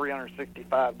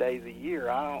 365 days a year.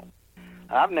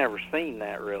 I've never seen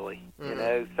that really,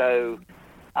 so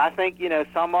I think,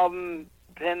 some of them,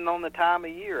 depending on the time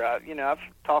of year, I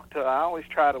always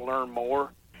try to learn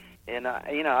more. And,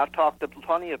 I've talked to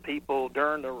plenty of people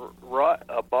during the rut.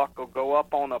 A buck will go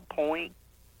up on a point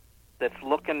that's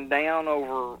looking down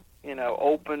over,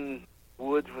 open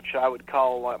woods, which I would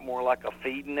call more like a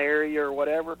feeding area or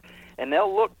whatever. And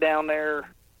they'll look down there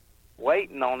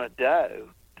waiting on a doe.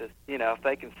 If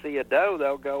they can see a doe,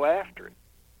 they'll go after it.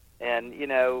 And,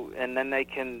 and then they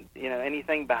can,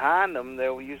 anything behind them,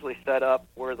 they'll usually set up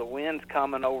where the wind's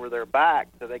coming over their back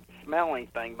so they can smell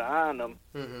anything behind them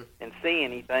and see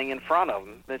anything in front of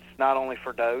them. It's not only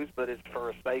for does, but it's for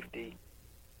a safety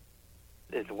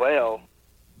as well.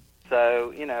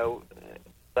 So,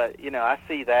 but, I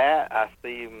see that. I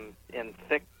see them in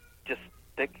thick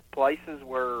places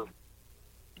where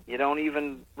you don't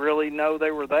even really know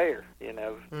they were there,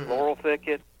 laurel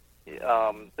thicket.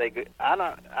 I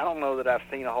don't know that I've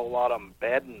seen a whole lot of them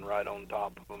bedding right on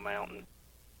top of a mountain.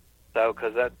 So,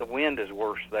 because the wind is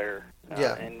worse there,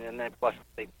 and then plus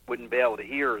they wouldn't be able to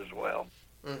hear as well.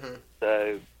 Mm-hmm.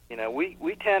 So,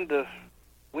 we tend to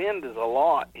wind is a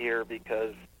lot here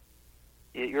because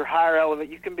You're higher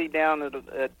elevation. You can be down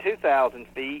at 2,000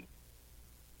 feet,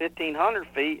 1,500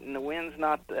 feet, and the wind's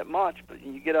not that much. But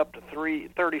you get up to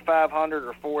 3,500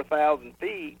 or 4,000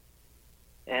 feet,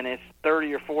 and it's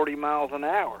 30 or 40 miles an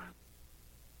hour.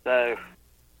 So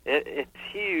it's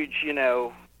huge,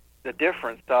 the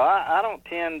difference. So I don't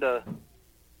tend to.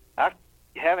 I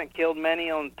haven't killed many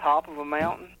on top of a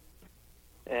mountain,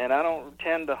 and I don't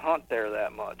tend to hunt there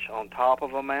that much on top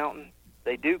of a mountain.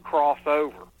 They do cross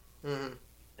over. Mm-hmm.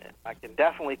 I can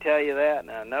definitely tell you that, and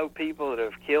I know people that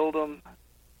have killed them.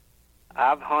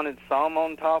 I've hunted some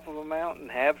on top of a mountain,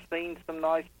 have seen some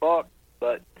nice bucks,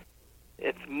 but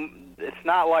it's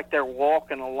not like they're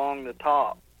walking along the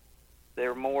top.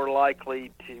 They're more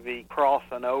likely to be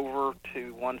crossing over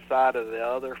to one side or the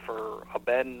other for a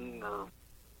bedding or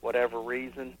whatever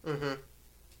reason. Mm-hmm.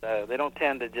 So they don't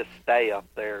tend to just stay up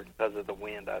there because of the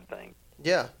wind, I think.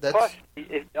 Yeah, that's... Plus,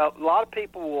 a lot of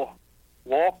people will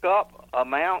walk up a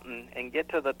mountain and get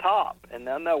to the top, and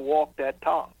then they'll walk that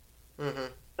top. Mm-hmm.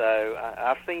 So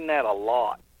I've seen that a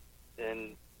lot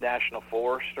in national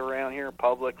forests around here,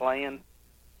 public land.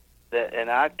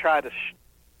 And I try to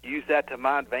use that to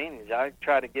my advantage. I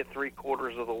try to get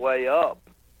 3/4 of the way up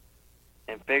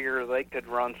and figure they could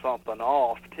run something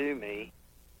off to me,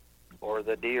 or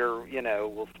the deer,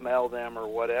 will smell them or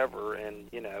whatever, and,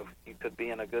 you could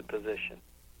be in a good position.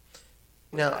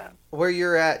 Now, where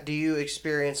you're at, do you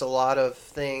experience a lot of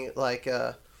things like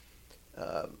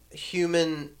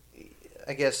human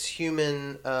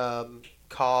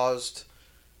caused,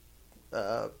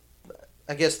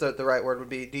 I guess the right word would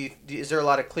be, is there a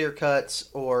lot of clear cuts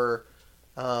or,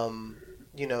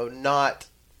 not,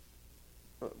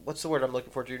 what's the word I'm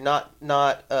looking for, Drew? Not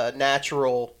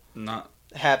natural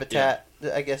habitat.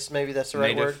 Yeah. I guess maybe that's the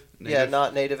right word. Native. Yeah,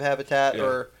 not native habitat. Yeah.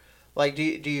 Or like, do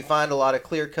you find a lot of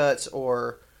clear cuts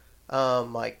or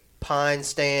like pine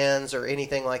stands or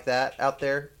anything like that out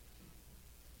there?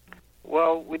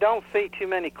 Well, we don't see too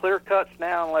many clear cuts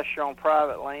now unless you're on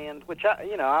private land, which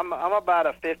I'm about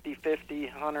a 50-50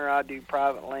 hunter. I do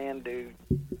private land, do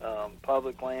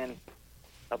public land,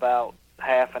 about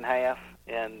half and half,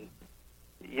 and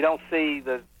you don't see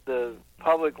the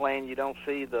public land. You don't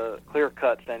see the clear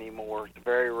cuts anymore. It's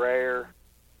very rare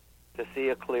to see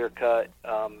a clear cut,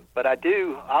 but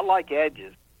I like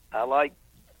edges.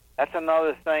 That's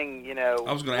another thing, I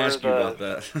was going to ask you about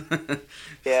that.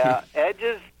 Yeah,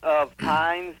 edges of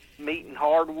pines meeting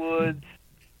hardwoods.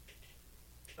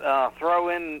 Throw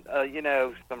in,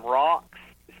 some rocks,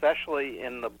 especially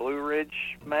in the Blue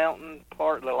Ridge Mountain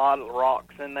part. A lot of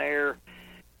rocks in there.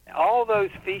 All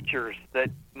those features that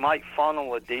might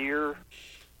funnel a deer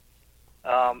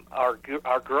are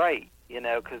great,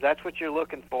 because that's what you're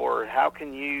looking for. How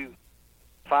can you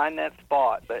find that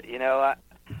spot? But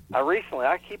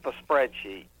I keep a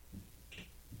spreadsheet,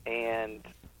 and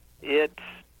it's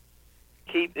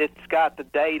got the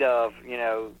data of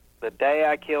the day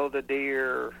I killed a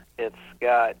deer. It's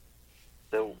got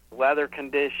the weather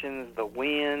conditions, the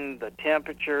wind, the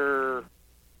temperature,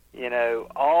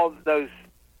 all those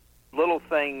little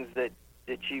things that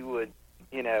you would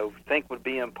think would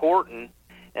be important.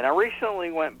 And I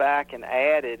recently went back and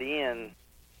added in.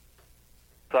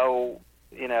 So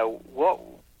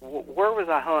where was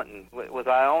I hunting? Was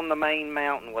I on the main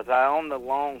mountain? Was I on the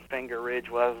Long Finger Ridge?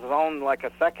 Was I on like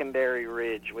a secondary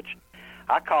ridge, which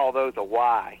I call those a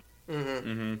Y,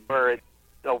 where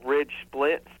a ridge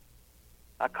splits?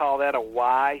 I call that a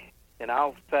Y, and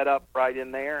I'll set up right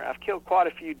in there. I've killed quite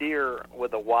a few deer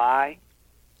with a Y.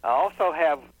 I also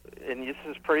have, and this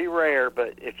is pretty rare,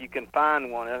 but if you can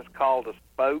find one, it's called a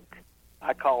spoke.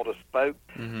 I call it a spoke,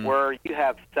 where you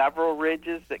have several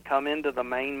ridges that come into the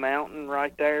main mountain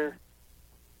right there,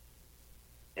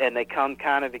 and they come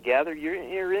kind of together.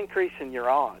 You're increasing your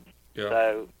odds. Yeah.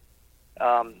 So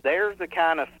there's the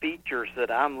kind of features that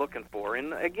I'm looking for.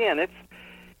 And again,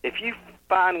 if you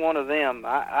find one of them,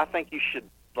 I think you should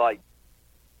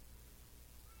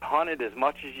hunt it as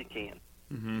much as you can.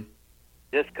 Mm-hmm.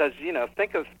 Just because,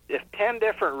 think of if 10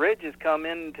 different ridges come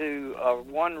into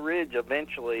one ridge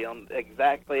eventually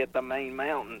exactly at the main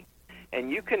mountain,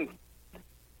 and you can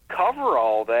cover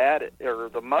all that or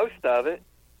the most of it,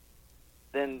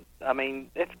 then,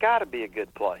 it's got to be a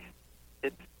good place.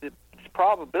 It's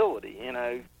probability,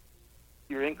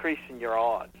 you're increasing your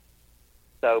odds.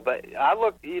 So, but I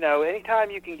look,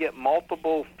 anytime you can get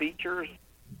multiple features,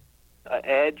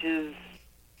 edges,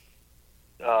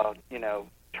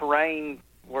 terrain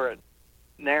where it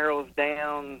narrows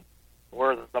down,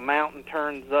 where the mountain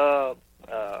turns up,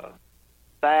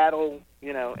 saddle,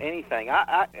 anything.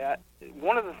 I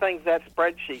one of the things that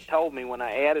spreadsheet told me when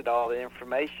I added all the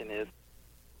information is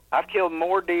I've killed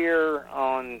more deer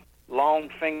on long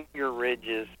finger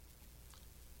ridges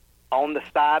on the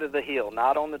side of the hill,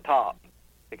 not on the top,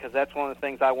 because that's one of the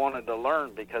things I wanted to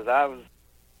learn, because I was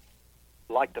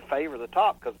like to favor the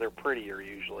top because they're prettier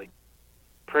usually,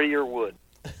 prettier wood.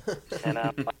 And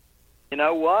I'm like, you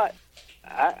know what?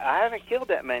 I haven't killed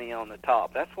that many on the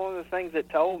top. That's one of the things that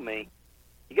told me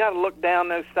you got to look down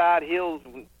those side hills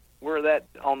where that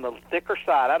on the thicker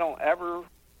side.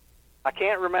 I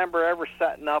can't remember ever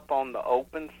setting up on the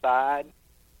open side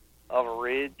of a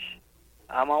ridge.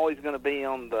 I'm always going to be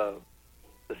on the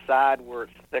side where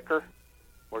it's thicker,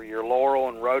 where your laurel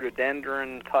and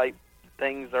rhododendron type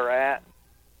things are at,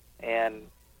 and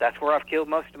that's where I've killed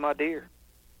most of my deer.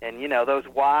 And you know, those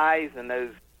Ys and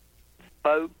those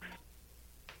spokes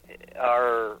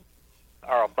are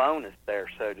a bonus there,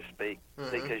 so to speak,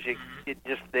 because you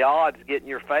just the odds get in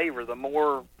your favor. The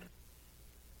more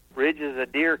ridges a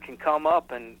deer can come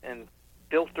up and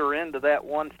filter into that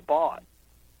one spot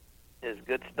is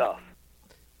good stuff.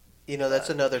 You know, that's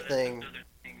another thing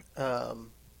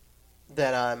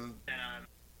that I'm...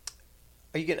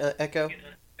 Are you getting an echo? Do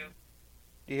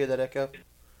you hear that echo?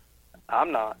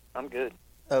 I'm not. I'm good.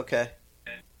 Okay.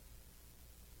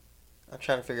 I'm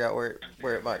trying to figure out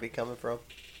where it might be coming from.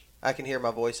 I can hear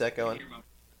my voice echoing.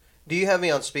 Do you have me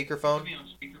on speakerphone?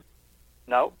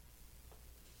 No.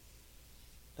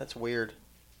 That's weird.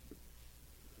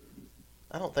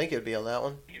 I don't think it would be on that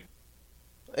one.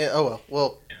 Oh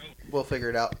well, we'll figure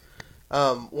it out.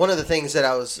 One of the things that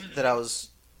I was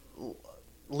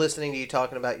listening to you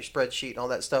talking about your spreadsheet and all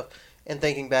that stuff, and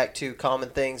thinking back to common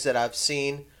things that I've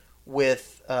seen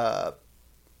with the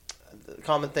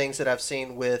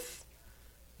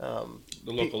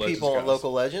people on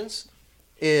Local Legends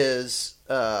is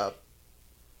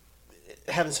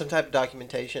having some type of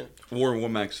documentation. Warren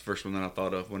Womack's the first one that I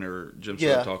thought of whenever Jim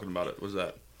started talking about it. Was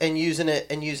that and using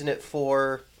it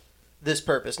for this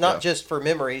purpose, not just for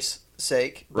memory's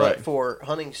sake, but for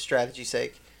hunting strategy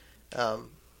sake.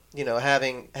 You know,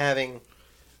 having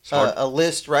a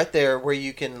list right there where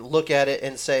you can look at it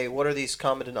and say, what are these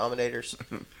common denominators?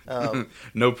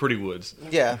 No pretty woods.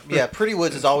 Yeah. Pretty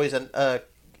woods is always a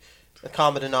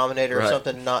common denominator of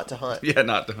something not to hunt. Yeah,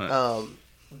 not to hunt.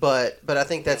 But I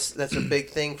think that's a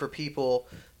big thing for people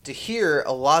to hear.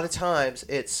 A lot of times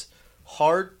it's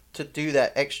hard to do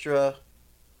that extra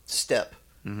step.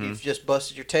 Mm-hmm. You've just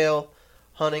busted your tail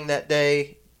hunting that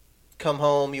day, come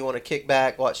home, you want to kick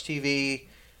back, watch TV,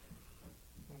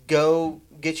 go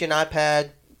get you an iPad,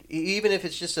 even if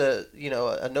it's just a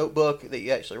notebook that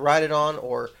you actually write it on,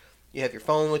 or you have your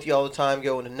phone with you all the time,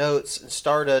 go into notes and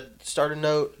start a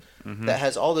note that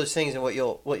has all those things. And what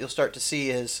you'll start to see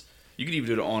is you could even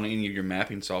do it on any of your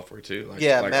mapping software too. Like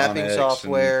mapping Onyx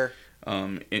software.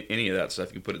 And, any of that stuff,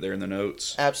 you can put it there in the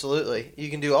notes. Absolutely, you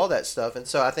can do all that stuff. And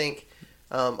so I think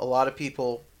a lot of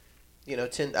people, I'll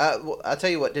tell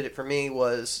you what did it for me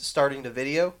was starting to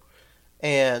video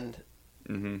and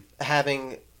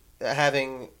having a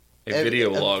video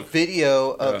log,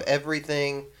 video of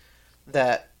everything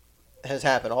that has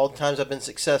happened, all the times I've been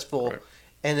successful,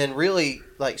 and then really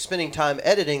like spending time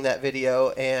editing that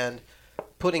video and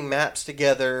putting maps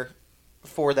together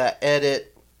for that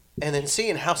edit, and then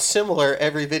seeing how similar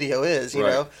every video is, you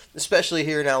know, especially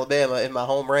here in Alabama in my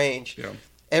home range. Yeah.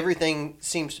 Everything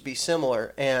seems to be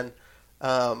similar, and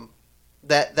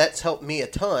that's helped me a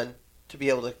ton to be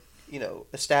able to,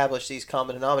 establish these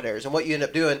common denominators. And what you end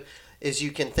up doing is you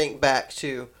can think back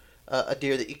to a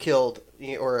deer that you killed,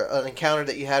 or an encounter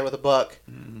that you had with a buck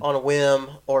on a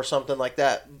whim or something like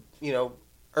that,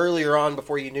 earlier on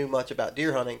before you knew much about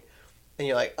deer hunting. And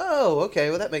you're like, oh, okay,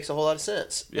 well, that makes a whole lot of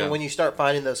sense. Yeah. And when you start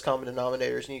finding those common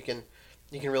denominators, and you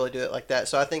can really do it like that.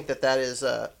 So I think that is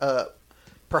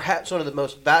perhaps one of the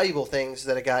most valuable things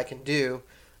that a guy can do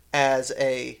as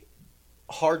a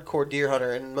hardcore deer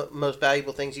hunter, and most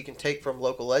valuable things you can take from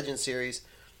Local Legends series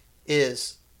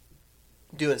is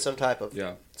doing some type of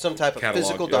catalog,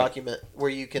 physical document where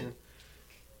you can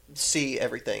see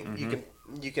everything.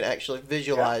 You can actually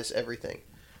visualize everything.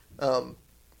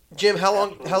 Jim, how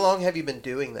long have you been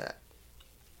doing that?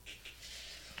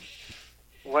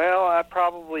 Well, I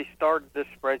probably started this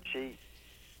spreadsheet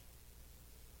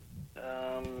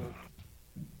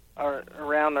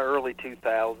around the early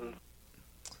 2000s.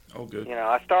 Oh, good.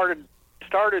 I started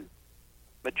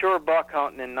mature buck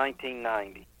hunting in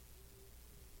 1990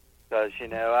 because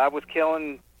I was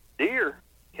killing deer,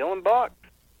 killing bucks,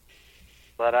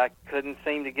 but I couldn't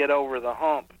seem to get over the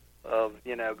hump of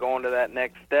going to that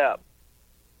next step.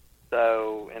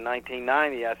 So in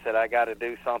 1990, I said I got to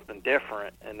do something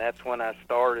different, and that's when I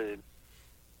started,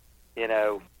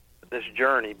 this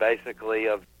journey basically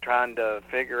of trying to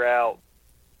figure out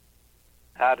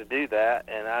how to do that,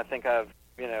 and I think I've,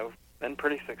 been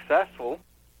pretty successful.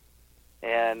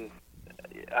 And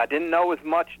I didn't know as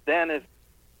much then as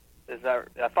I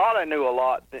thought I knew a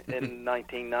lot in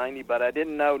 1990, but I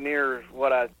didn't know near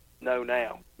what I know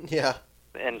now. Yeah.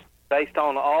 And based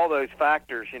on all those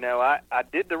factors, I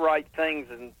did the right things,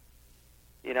 and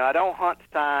I don't hunt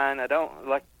sign. I don't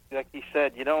like you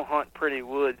said. You don't hunt pretty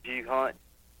woods. You hunt,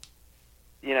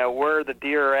 where the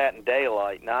deer are at in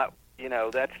daylight. Not,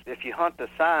 that's if you hunt the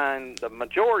sign, the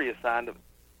majority of sign.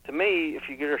 To me, if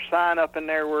you get a sign up in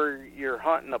there where you're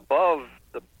hunting above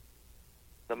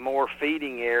the more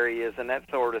feeding areas and that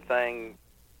sort of thing,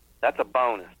 that's a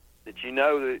bonus.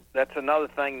 That's another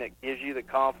thing that gives you the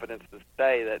confidence to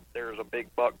stay that there's a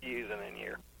big buck using in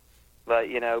here. But,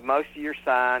 most of your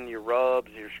sign, your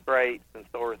rubs, your scrapes and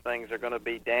sort of things are going to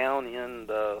be down in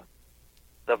the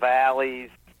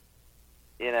valleys,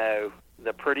 the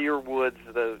prettier woods,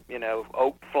 the,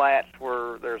 oak flats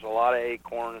where there's a lot of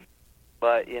acorns.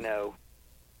 But, if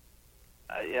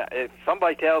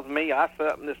somebody tells me I set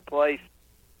up in this place,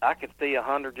 I could see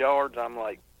 100 yards, I'm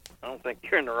like, I don't think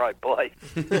you're in the right place.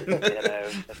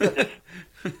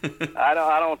 I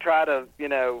don't try to,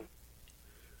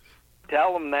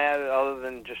 tell them that other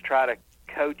than just try to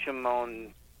coach them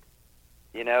on,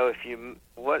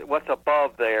 what's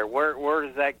above there, where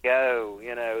does that go,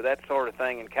 that sort of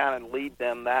thing, and kind of lead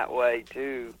them that way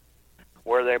too,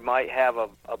 where they might have a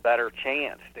better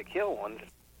chance to kill one.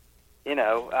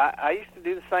 I used to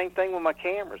do the same thing with my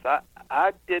cameras.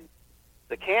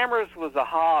 The cameras was a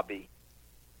hobby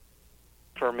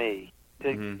for me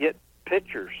to get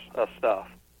pictures of stuff.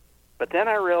 But then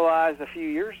I realized a few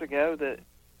years ago that,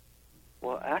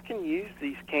 I can use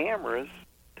these cameras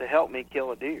to help me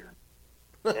kill a deer.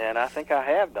 And I think I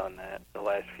have done that the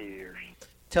last few years.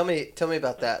 Tell me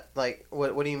about that. Like,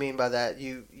 what do you mean by that?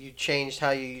 You changed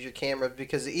how you use your camera?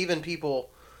 Because even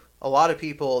a lot of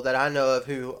people that I know of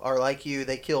who are like you,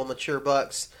 they kill mature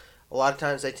bucks. A lot of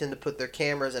times they tend to put their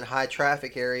cameras in high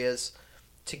traffic areas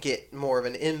to get more of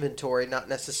an inventory, not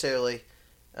necessarily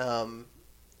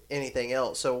anything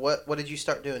else. So what did you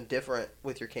start doing different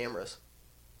with your cameras?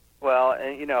 Well,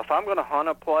 if I'm going to hunt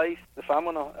a place, if I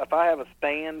have a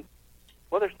stand,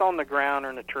 whether it's on the ground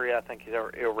or in a tree, I think is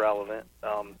irrelevant.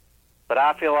 But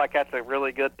I feel like that's a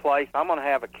really good place. I'm going to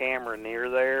have a camera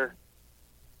near there,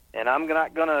 and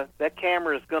that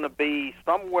camera is going to be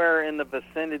somewhere in the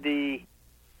vicinity,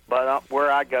 but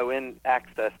where I go in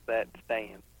access that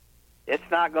stand. It's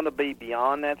not going to be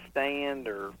beyond that stand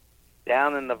or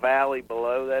down in the valley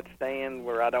below that stand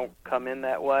where I don't come in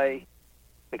that way.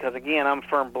 Because, again, I'm a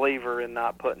firm believer in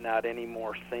not putting out any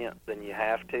more scent than you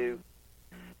have to.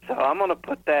 So I'm going to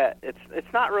put that.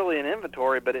 It's not really an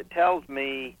inventory, but it tells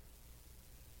me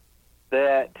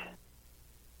that,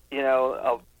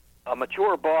 a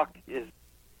mature buck is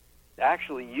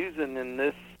actually using in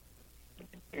this,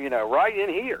 right in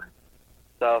here.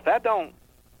 So if that don't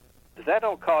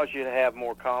cause you to have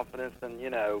more confidence, then,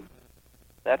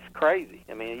 that's crazy.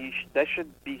 I mean, that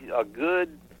should be a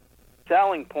good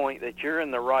selling point that you're in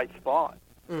the right spot.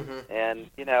 Mm-hmm. And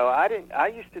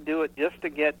I used to do it just to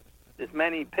get as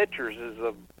many pictures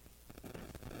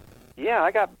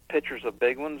I got pictures of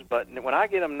big ones, but when I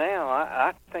get them now,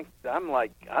 I think I'm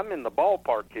in the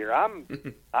ballpark here.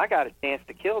 I got a chance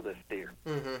to kill this deer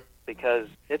because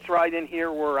it's right in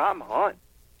here where I'm hunting.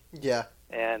 Yeah.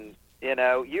 And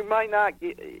you might not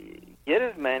get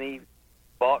as many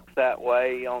bucks that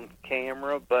way on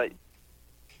camera, but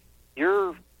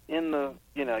you're in the,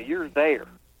 you're there.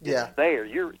 Yeah. It's there.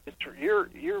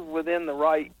 You're within the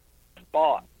right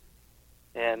spot.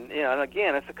 And, and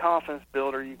again, it's a confidence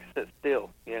builder. You can sit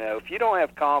still. If you don't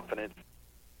have confidence,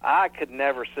 I could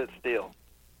never sit still.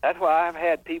 That's why I've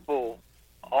had people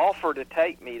offer to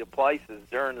take me to places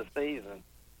during the season.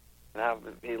 And I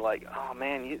would be like, oh,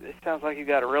 man, it sounds like you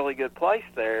got a really good place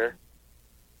there,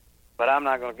 but I'm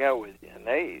not going to go with you. And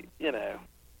they,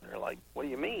 they're like, what do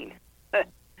you mean?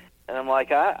 And I'm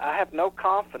like, I have no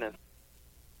confidence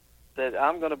that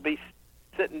I'm going to be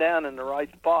sitting down in the right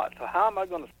spot. So how am I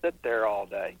going to sit there all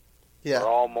day or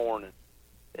all morning?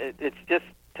 It's just,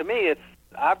 to me,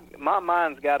 my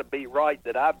mind's got to be right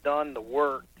that I've done the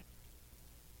work,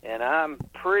 and I'm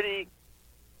pretty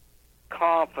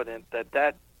confident that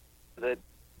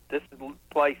this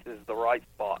place is the right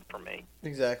spot for me.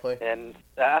 Exactly. And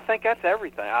I think that's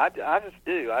everything. I just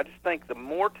do. I just think the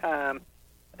more time,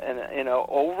 and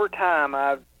over time,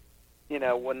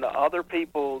 when the other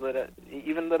people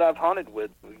that I've hunted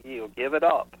with, give it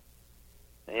up.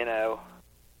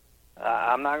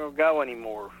 I'm not going to go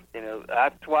anymore.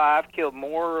 That's why I've killed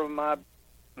more of my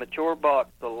mature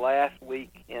bucks the last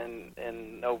week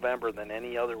in November than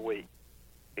any other week.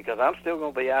 because I'm still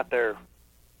going to be out there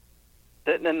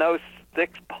sitting in those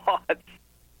thick spots.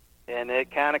 And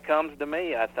it kind of comes to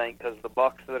me, I think, because the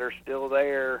bucks that are still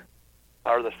there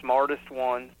are the smartest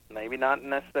ones, maybe not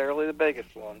necessarily the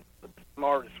biggest ones, but the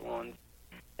smartest ones.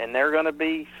 And they're going to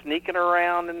be sneaking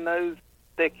around in those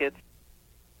thickets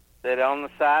that on the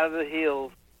side of the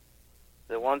hills,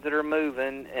 the ones that are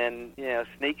moving and,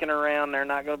 sneaking around. They're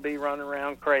not going to be running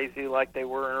around crazy like they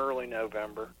were in early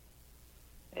November.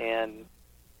 And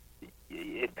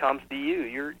it comes to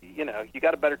you. You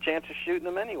got a better chance of shooting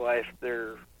them anyway if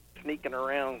they're sneaking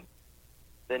around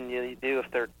than you do if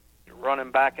they're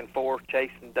running back and forth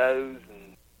chasing does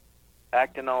and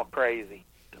acting all crazy.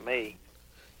 To me,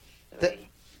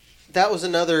 that was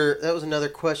another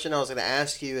question I was going to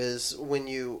ask you. Is when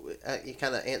you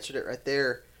kind of answered it right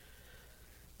there,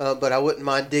 but I wouldn't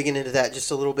mind digging into that just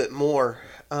a little bit more.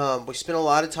 We spent a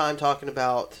lot of time talking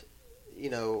about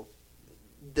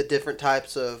the different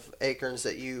types of acorns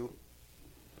that you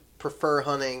prefer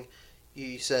hunting.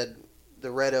 You said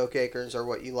the red oak acorns are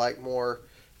what you like more.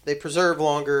 They preserve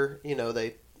longer.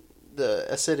 The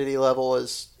acidity level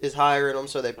is higher in them,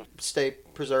 so they stay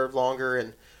preserved longer.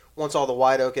 And once all the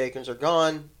white oak acorns are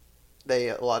gone, they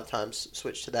a lot of times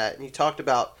switch to that. And you talked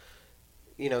about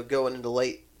going into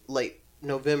late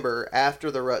November after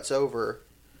the rut's over,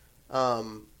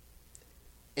 and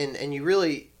you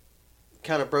really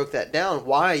kind of broke that down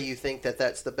why you think that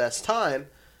that's the best time.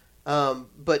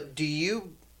 But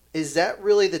is that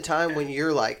really the time when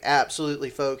you're like absolutely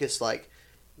focused, like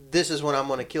this is when I'm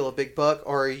going to kill a big buck,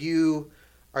 or are you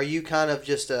kind of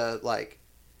just like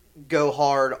go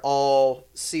hard all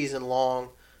season long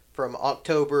from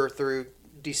October through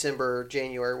December,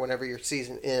 January, whenever your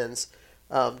season ends?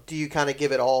 Do you kind of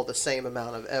give it all the same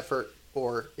amount of effort,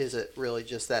 or is it really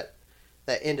just that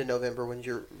end of November when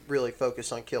you're really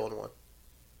focused on killing one?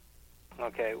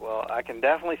 Okay, well, I can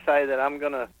definitely say that I'm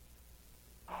going to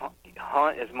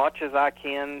hunt as much as I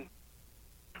can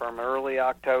from early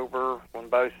October when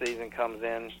bow season comes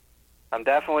in. I'm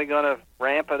definitely going to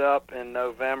ramp it up in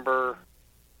November.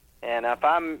 And if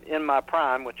I'm in my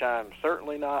prime, which I'm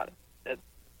certainly not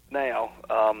now,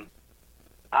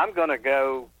 I'm going to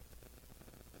go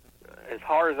as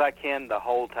hard as I can the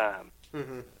whole time.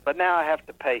 Mm-hmm. But now I have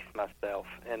to pace myself.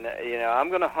 And, I'm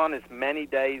going to hunt as many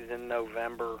days in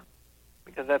November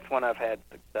because that's when I've had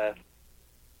success.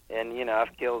 And,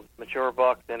 I've killed mature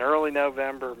bucks in early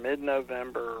November,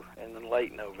 mid-November, and then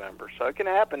late November. So it can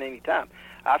happen anytime.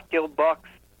 I've killed bucks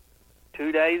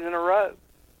 2 days in a row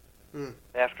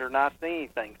after not seeing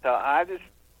anything. So I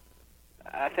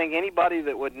think anybody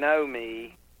that would know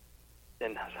me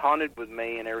and has hunted with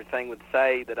me and everything would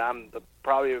say that I'm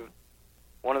probably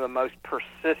one of the most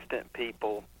persistent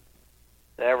people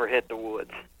to ever hit the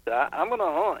woods. So I'm going to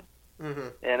hunt. Mm-hmm.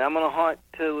 And I'm going to hunt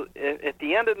till at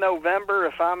the end of November.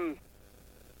 If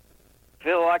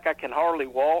feel like I can hardly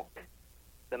walk,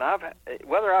 then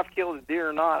whether I've killed a deer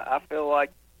or not, I feel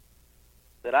like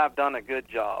that I've done a good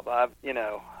job.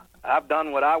 I've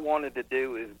done what I wanted to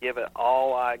do, is give it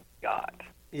all I got.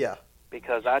 Yeah.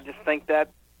 Because I just think that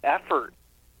effort,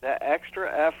 that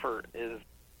extra effort, is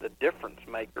the difference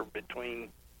maker between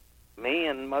me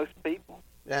and most people.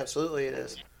 Absolutely, it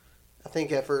is. I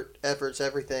think effort's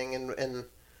everything, and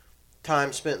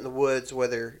time spent in the woods,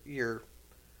 whether you're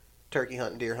turkey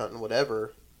hunting, deer hunting,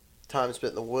 whatever, time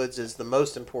spent in the woods is the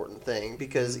most important thing,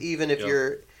 because even if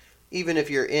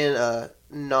you're in a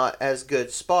not as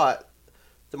good spot,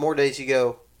 the more days you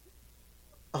go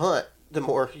hunt, the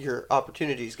more your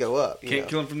opportunities go up. Can't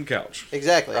kill them from the couch.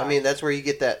 Exactly. Right. I mean, that's where you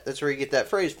get that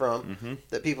phrase from,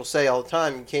 that people say all the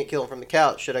time. You can't kill them from the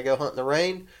couch. Should I go hunt in the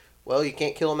rain? Well, you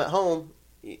can't kill them at home.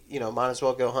 Might as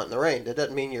well go hunt in the rain. That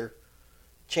doesn't mean your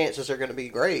chances are going to be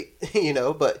great,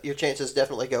 but your chances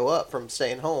definitely go up from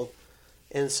staying home.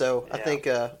 And so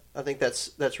yeah. I think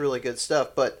that's really good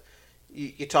stuff. But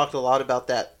you talked a lot about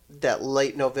that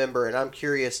late November, and I'm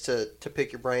curious to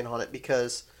pick your brain on it,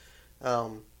 because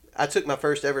I took my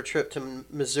first ever trip to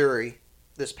Missouri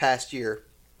this past year,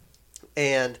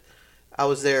 and I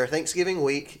was there Thanksgiving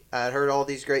week. I'd heard all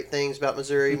these great things about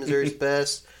Missouri. Missouri's the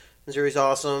best. Missouri's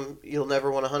awesome. You'll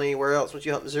never want to hunt anywhere else once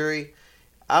you hunt Missouri.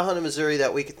 I hunted Missouri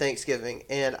that week of Thanksgiving,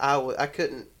 and I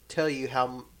couldn't tell you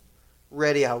how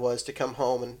ready I was to come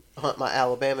home and hunt my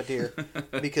Alabama deer,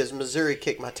 because Missouri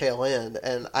kicked my tail end,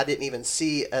 and I didn't even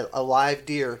see a live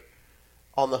deer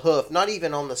on the hoof, not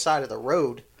even on the side of the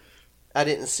road. I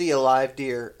didn't see a live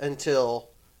deer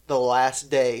until the last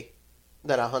day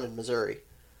that I hunted Missouri.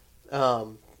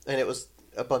 And it was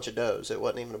a bunch of does. It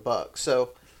wasn't even a buck. So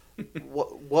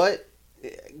what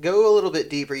go a little bit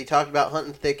deeper. You talked about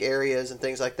hunting thick areas and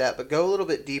things like that, but go a little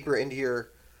bit deeper into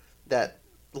that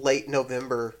late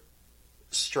November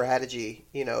strategy.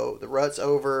 You know, the rut's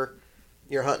over.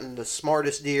 You're hunting the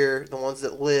smartest deer, the ones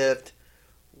that lived.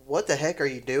 What the heck are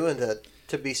you doing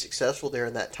to be successful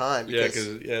during that time?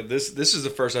 Because this is the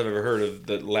first I've ever heard of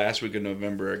the last week of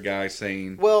November. A guy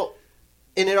saying, well,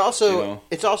 and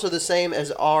it's also the same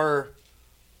as our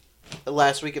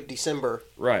last week of December,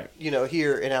 right? You know,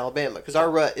 here in Alabama, because our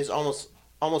rut is almost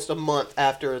a month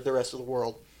after the rest of the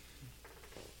world.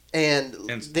 And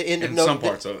the end of some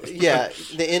parts of it.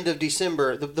 the end of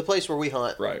December, the place where we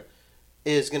hunt, right,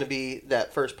 is going to be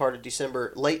that first part of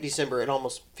December. Late December, it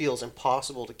almost feels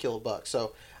impossible to kill a buck.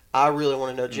 So I really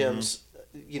want to know Jim's,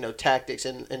 tactics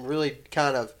and really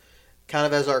kind of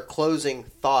as our closing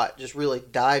thought, just really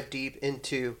dive deep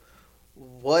into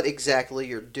what exactly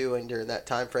you're doing during that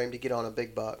time frame to get on a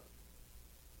big buck.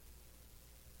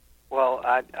 Well,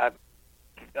 I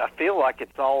feel like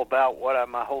it's all about what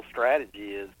my whole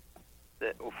strategy is.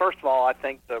 Well, first of all, I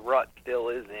think the rut still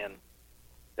is in.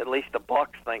 At least the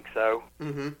bucks think so.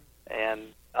 Mm-hmm. And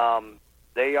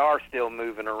they are still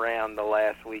moving around the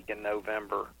last week in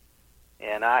November.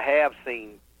 And I have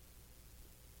seen,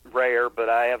 rare, but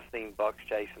I have seen bucks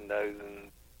chasing those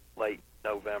in late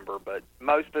November. But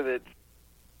most of it,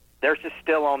 they're just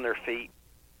still on their feet,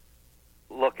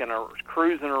 looking or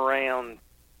cruising around,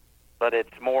 but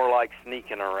it's more like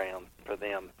sneaking around for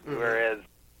them. Mm-hmm. Whereas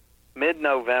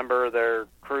mid-November, they're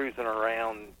cruising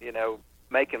around,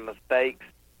 making mistakes.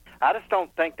 I just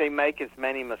don't think they make as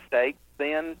many mistakes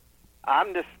then.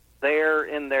 I'm just there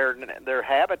in their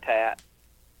habitat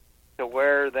to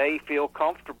where they feel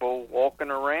comfortable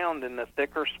walking around in the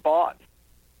thicker spots.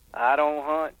 I don't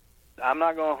hunt. I'm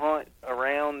not going to hunt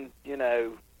around,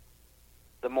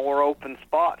 the more open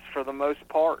spots for the most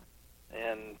part.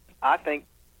 And I think,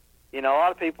 a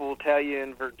lot of people will tell you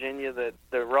in Virginia that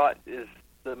the rut is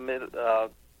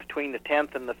between the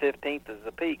 10th and the 15th is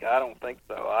the peak. I don't think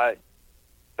so.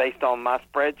 Based on my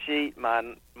spreadsheet,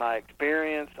 my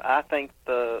experience, I think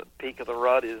the peak of the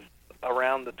rut is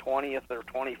around the 20th or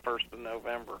 21st of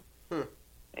November.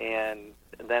 And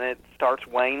then it starts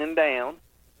waning down,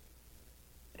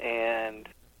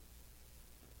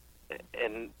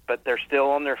 but they're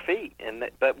still on their feet.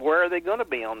 But where are they going to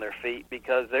be on their feet?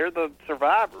 Because they're the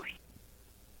survivors.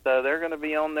 So they're going to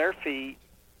be on their feet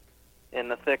in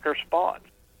the thicker spots.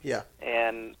 Yeah.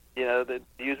 And,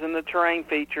 using the terrain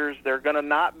features, they're going to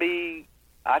not be,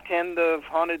 I tend to have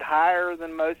hunted higher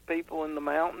than most people in the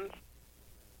mountains.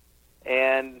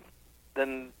 And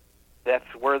then that's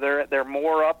where they're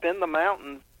more up in the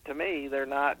mountains to me. They're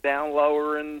not down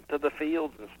lower into the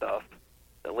fields and stuff,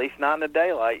 at least not in the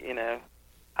daylight,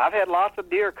 I've had lots of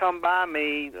deer come by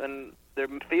me, and their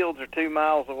fields are 2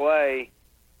 miles away,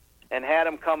 and had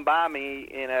them come by me,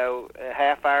 a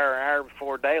half hour, an hour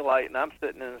before daylight, and I'm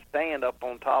sitting in a stand up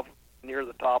on top, near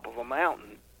the top of a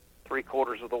mountain,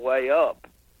 3/4 of the way up.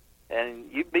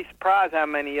 And you'd be surprised how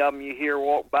many of them you hear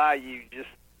walk by you, just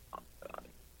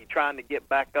you're trying to get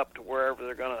back up to wherever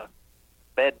they're going to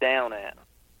bed down at.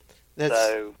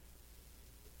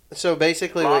 So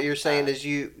basically what you're saying is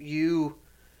you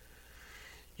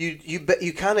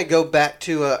kind of go back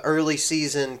to a early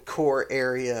season core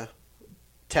area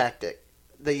tactic,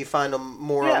 that you find them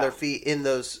more on their feet in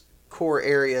those core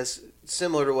areas,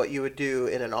 similar to what you would do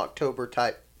in an October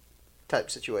type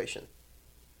situation.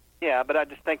 Yeah, but I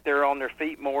just think they're on their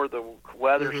feet more. The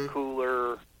weather's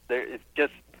cooler.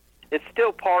 It's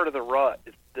still part of the rut.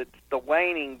 It's the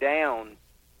waning down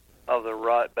of the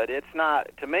rut, but it's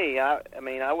not, to me,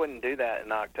 I wouldn't do that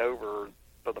in October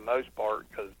for the most part,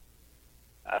 because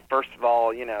first of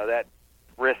all, that's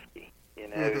risky,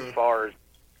 as far as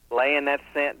laying that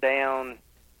scent down,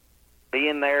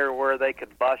 being there where they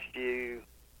could bust you,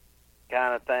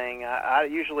 kind of thing. I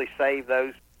usually save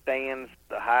those stands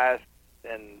the highest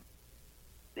and,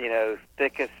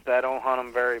 thickest. I don't hunt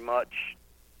them very much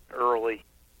early.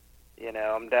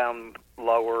 I'm down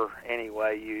lower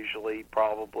anyway, usually,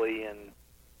 probably. And,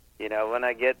 when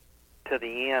I get to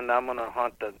the end, I'm going to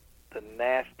hunt the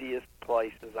nastiest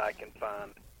places I can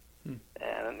find.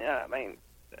 And,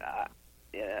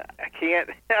 I can't,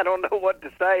 I don't know what to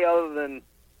say other than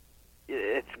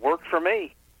it's worked for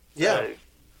me. Yeah. So,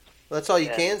 that's all you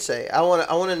can say. I want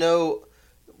to know,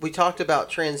 we talked about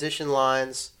transition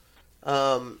lines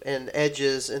and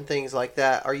edges and things like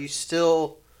that. Are you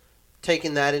still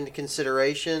taking that into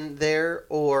consideration there,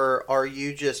 or are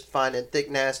you just finding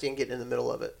thick, nasty, and getting in the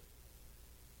middle of it?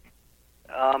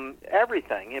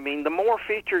 Everything. The more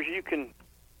features you can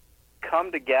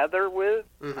come together with,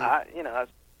 I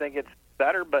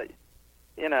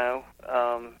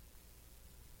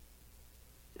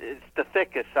it's the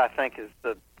thickest, I think, is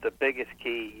the biggest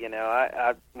key. You know,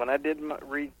 I when I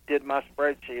redid my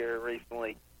spreadsheet here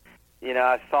recently, you know,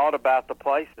 I thought about the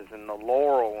places and the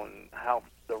laurel and how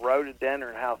the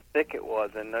rhododendron, how thick it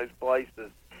was in those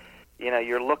places. You know,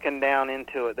 you're looking down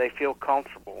into it. They feel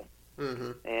comfortable,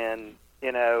 and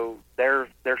you know they're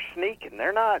sneaking.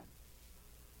 They're not.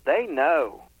 They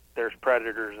know there's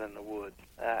predators in the woods.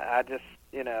 I just,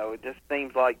 you know, it just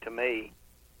seems like to me,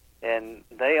 and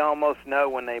they almost know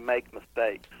when they make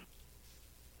mistakes.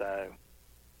 So,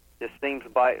 just seems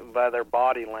by their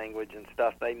body language and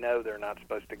stuff, they know they're not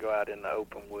supposed to go out in the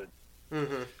open woods.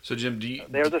 So, Jim,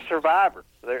 they're the survivors.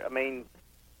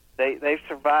 They've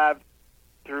survived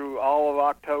through all of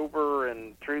October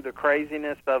and through the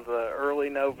craziness of early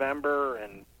November,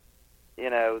 and you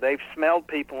know they've smelled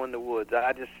people in the woods.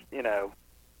 I just, you know,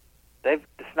 it's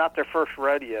not their first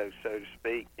rodeo, so to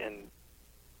speak, and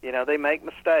you know they make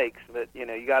mistakes, but you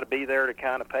know you got to be there to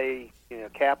kind of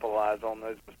capitalize on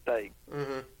those mistakes.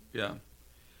 Yeah,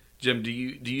 Jim, do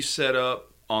you set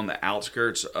up on the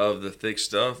outskirts of the thick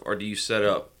stuff, or do you set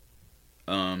up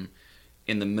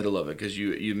in the middle of it? Because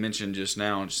you mentioned just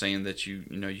now saying that you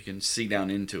can see down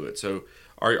into it. So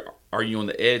are you on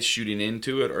the edge shooting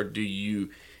into it, or do you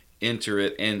enter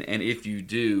it? And if you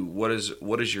do, what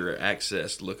does your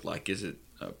access look like? Is it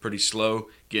pretty slow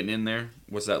getting in there?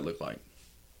 What's that look like?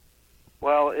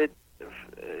 Well,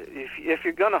 if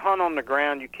you're going to hunt on the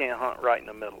ground, you can't hunt right in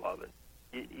the middle of it.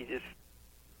 You just,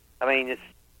 I mean,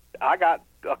 I got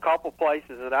a couple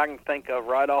places that I can think of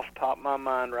right off the top of my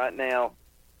mind right now.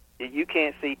 You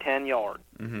can't see 10 yards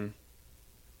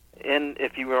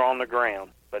if you were on the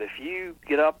ground. But if you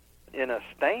get up in a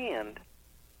stand,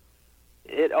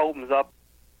 it opens up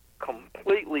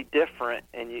completely different,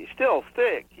 and you still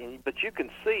thick, but you can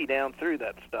see down through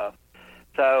that stuff.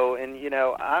 So, and you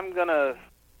know,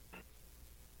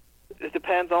 it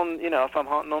depends on, you know, if I'm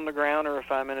hunting on the ground or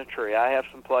if I'm in a tree. I have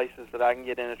some places that I can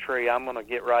get in a tree. I'm going to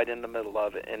get right in the middle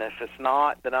of it. And if it's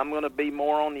not, then I'm going to be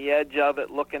more on the edge of it,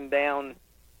 looking down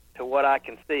to what I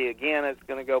can see. Again, it's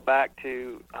going to go back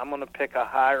to, I'm going to pick a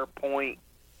higher point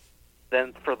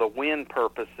than for the wind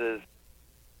purposes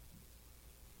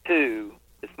too,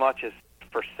 as much as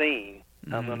for seeing.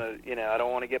 I'm going to, you know, I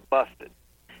don't want to get busted.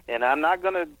 And I'm not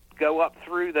going to go up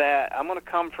through that. I'm going to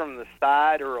come from the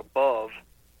side or above,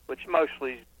 which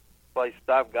mostly places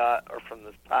I've got are from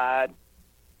the side,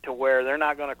 to where they're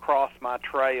not going to cross my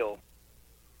trail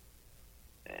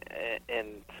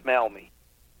and smell me.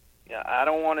 Yeah, I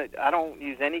don't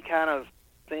use any kind of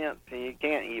scent, and you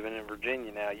can't even in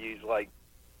Virginia now use like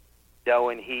doe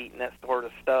and heat and that sort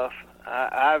of stuff.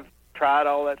 I've tried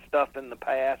all that stuff in the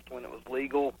past when it was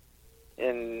legal,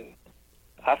 and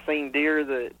I've seen deer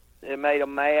that it made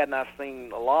them mad, and I've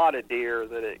seen a lot of deer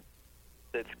that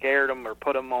scared them or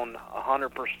put them on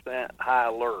 100% high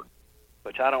alert,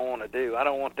 which I don't want to do. I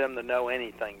don't want them to know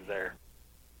anything's there.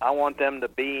 I want them to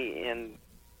be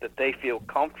that they feel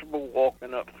comfortable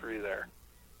walking up through there,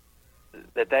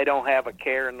 that they don't have a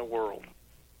care in the world.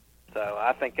 So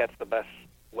I think that's the best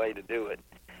way to do it,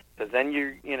 because then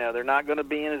you know they're not going to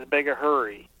be in as big a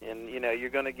hurry, and you know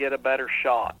you're going to get a better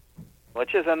shot,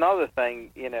 which is another thing.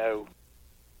 You know,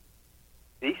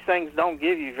 these things don't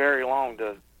give you very long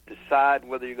to decide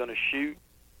whether you're going to shoot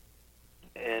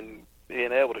and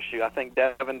being able to shoot. I think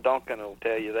Devin Duncan will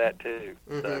tell you that too.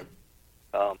 So,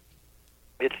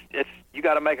 it's you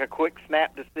got to make a quick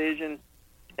snap decision,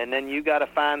 and then you got to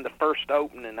find the first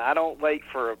opening. I don't wait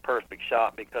for a perfect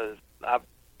shot, because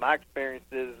my experience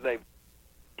is they've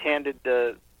tended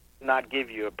to not give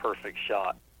you a perfect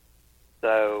shot.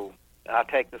 So I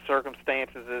take the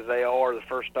circumstances as they are. The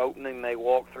first opening they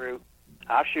walk through,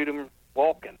 I shoot them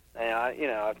walking, and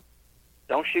I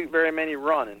don't shoot very many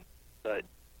running, but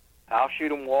I'll shoot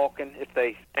them walking. If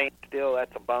they stand still,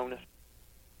 that's a bonus.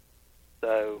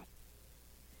 So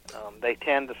they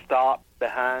tend to stop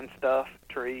behind stuff,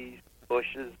 trees,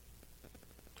 bushes.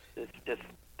 It's just,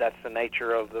 that's the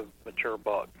nature of the mature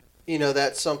buck. You know,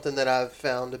 that's something that I've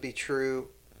found to be true.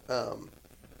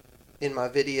 In my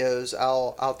videos,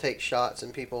 I'll take shots,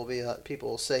 and people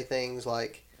will say things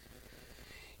like,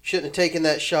 "Shouldn't have taken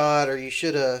that shot," or "You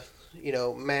should have," you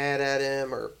know, mad at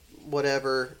him or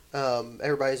whatever.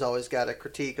 Everybody's always got a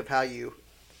critique of how you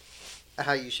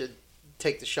should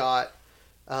take the shot.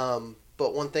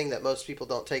 But one thing that most people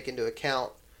don't take into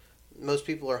account, most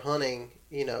people are hunting,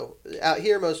 you know, out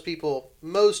here, most people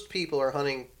are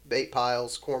hunting bait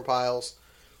piles, corn piles,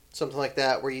 something like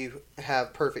that, where you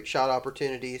have perfect shot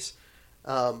opportunities.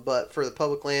 But for the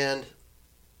public land,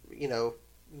 you know,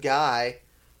 guy,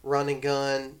 run and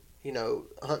gun, you know,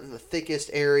 hunting the thickest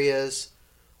areas,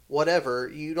 whatever,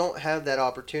 you don't have that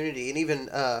opportunity. And even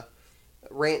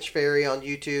Ranch Fairy on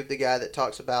YouTube, the guy that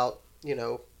talks about,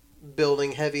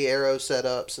 building heavy arrow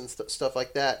setups and stuff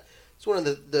like that, it's one of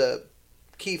the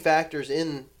key factors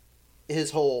in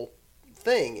his whole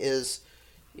thing is,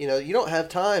 you don't have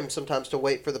time sometimes to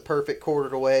wait for the perfect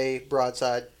quartered away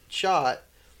broadside shot.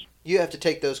 You have to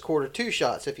take those quarter two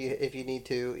shots if you need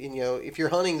to. If you're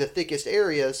hunting the thickest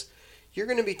areas, you're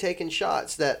going to be taking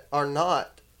shots that are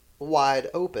not wide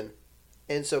open.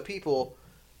 And so people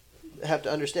have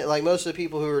to understand, like most of the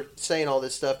people who are saying all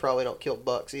this stuff probably don't kill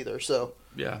bucks either. So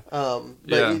yeah.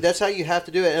 But that's how you have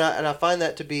to do it. And I find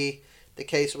that to be the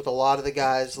case with a lot of the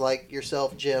guys like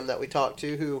yourself, Jim, that we talk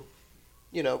to who,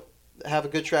 have a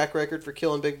good track record for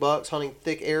killing big bucks, hunting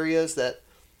thick areas, that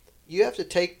you have to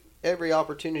take every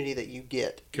opportunity that you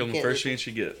get. Kill them first chance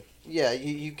you get. Yeah,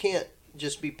 you can't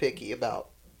just be picky about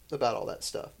all that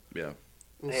stuff. Yeah.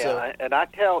 And I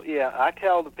tell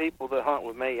the people that hunt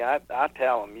with me, I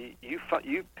tell them, you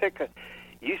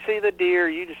see the deer,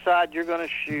 you decide you're going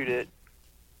to shoot it,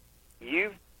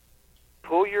 you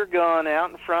pull your gun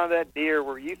out in front of that deer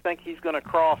where you think he's going to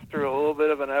cross through a little bit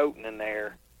of an opening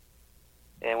there,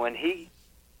 and when his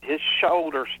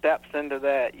shoulder steps into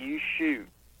that, you shoot.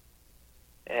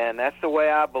 And that's the way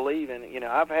I believe in it.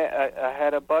 I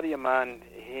had a buddy of mine.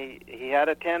 He had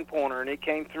a 10-pointer, and he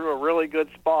came through a really good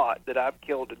spot that I've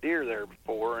killed a deer there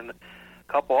before, and a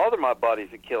couple other my buddies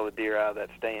had killed a deer out of that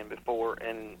stand before.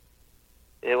 And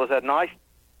it was a nice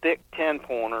thick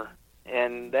 10-pointer,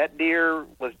 and that deer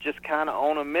was just kind of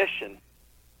on a mission.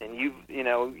 And you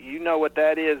know what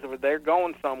that is. They're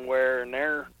going somewhere, and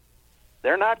they're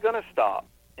not going to stop.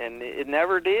 And it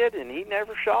never did, and he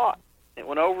never shot. It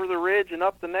went over the ridge and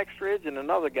up the next ridge, and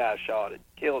another guy shot it,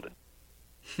 killed it.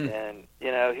 And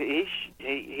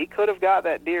he could have got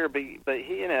that deer, but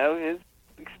his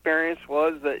experience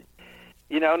was that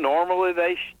normally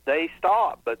they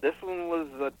stop, but this one was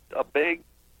a big,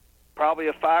 probably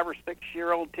a 5 or 6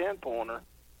 year old 10-pointer,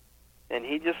 and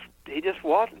he just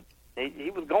wasn't.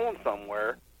 He was going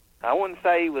somewhere. I wouldn't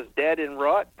say he was dead in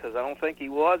rut, because I don't think he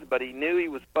was, but he knew he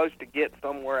was supposed to get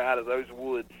somewhere out of those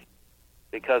woods,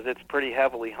 because it's pretty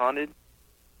heavily hunted.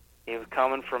 He was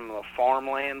coming from the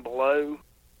farmland below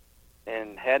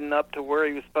and heading up to where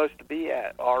he was supposed to be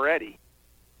at already,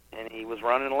 and he was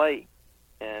running late.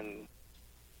 And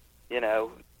he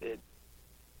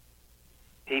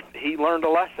learned a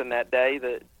lesson that day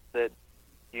that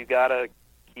you gotta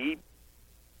keep.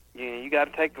 You got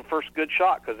to take the first good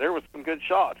shot, because there was some good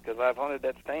shots, because I've hunted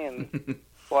that stand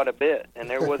quite a bit, and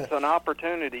there was an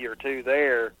opportunity or two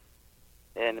there.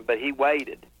 But he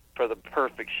waited for the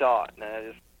perfect shot, and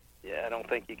I don't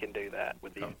think you can do that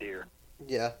with these deer.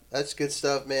 Yeah, that's good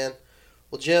stuff, man.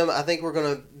 Well, Jim, I think we're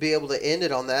going to be able to end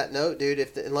it on that note, dude.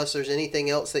 Unless there's anything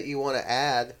else that you want to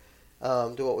add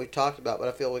to what we've talked about, but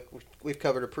I feel like we've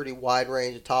covered a pretty wide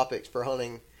range of topics for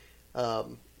hunting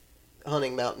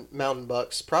mountain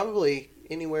bucks. Probably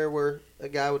anywhere where a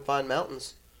guy would find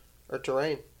mountains or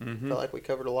terrain. Mm-hmm. I feel like we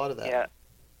covered a lot of that. Yeah.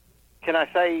 Can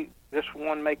I say?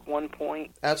 Make one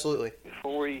point? Absolutely.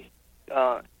 Before we,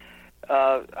 I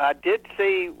did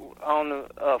see on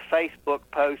a Facebook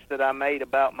post that I made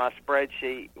about my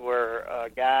spreadsheet where a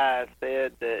guy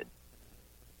said that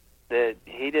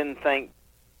he didn't think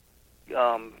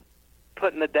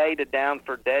putting the data down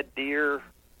for dead deer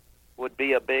would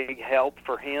be a big help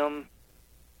for him.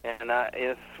 And I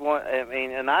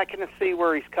can see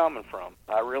where he's coming from.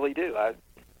 I really do.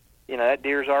 That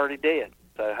deer's already dead.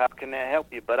 So how can that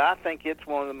help you? But I think it's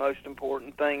one of the most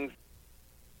important things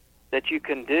that you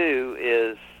can do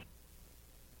is,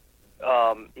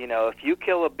 if you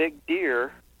kill a big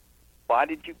deer, why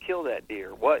did you kill that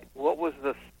deer? What was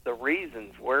the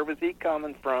reasons? Where was he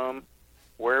coming from?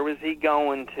 Where was he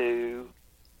going to?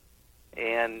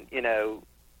 And,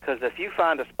 because if you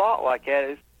find a spot like that,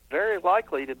 it's very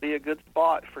likely to be a good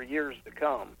spot for years to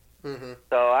come. Mm-hmm.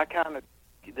 So I kind of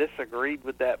disagreed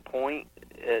with that point.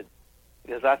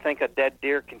 Because I think a dead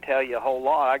deer can tell you a whole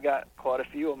lot. I got quite a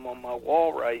few of them on my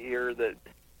wall right here that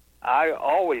I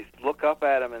always look up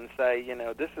at them and say,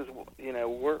 this is,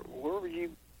 where were you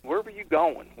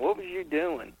going? What was you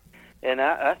doing? And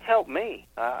that's helped me.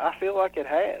 I feel like it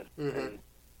has. Mm-hmm. And,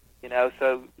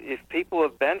 so if people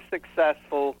have been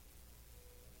successful,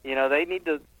 they need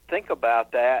to think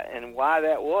about that and why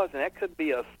that was. And that could be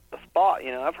a spot.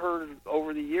 I've heard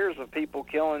over the years of people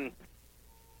killing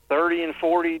 30 and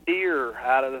 40 deer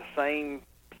out of the same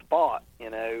spot,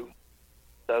 So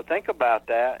think about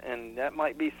that, and that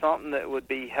might be something that would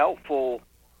be helpful,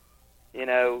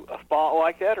 a spot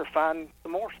like that, or find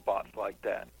some more spots like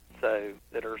that, so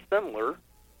that are similar,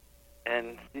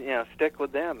 and stick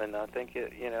with them, and I think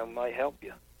it might help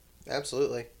you.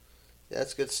 Absolutely. Yeah,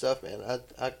 that's good stuff, man.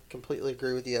 I completely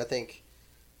agree with you. I think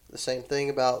the same thing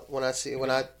about when I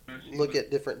look at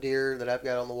different deer that I've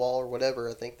got on the wall or whatever.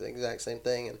 I think the exact same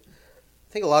thing, and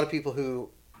I think a lot of people who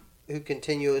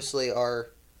continuously are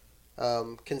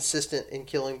consistent in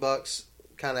killing bucks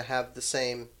kind of have the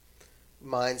same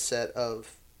mindset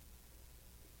of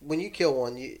when you kill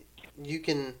one, you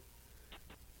can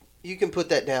put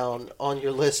that down on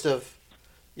your list of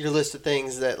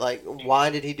things that, like, why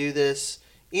did he do this?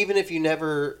 Even if you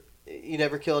never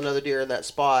kill another deer in that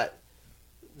spot,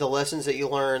 the lessons that you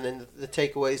learn and the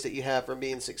takeaways that you have from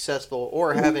being successful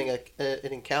or having an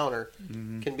encounter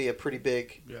can be a pretty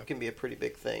big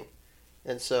thing.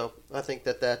 And so I think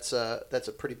that's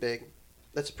a pretty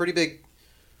big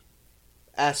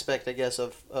aspect, I guess,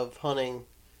 of hunting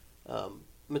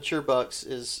mature bucks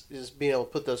is being able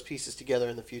to put those pieces together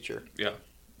in the future. Yeah,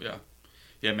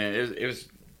 man. It was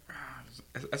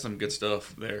that's some good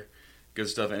stuff there. Good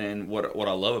stuff, and what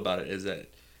I love about it is that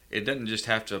it doesn't just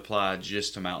have to apply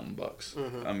just to mountain bucks.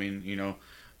 Mm-hmm. I mean,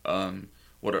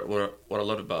 what I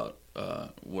love about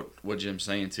what Jim's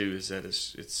saying too is that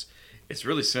it's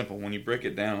really simple when you break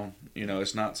it down.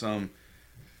 It's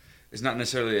not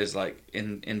necessarily as like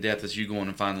in depth as you going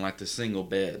and finding like the single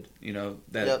bed.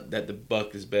 That the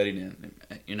buck is bedding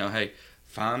in. Hey,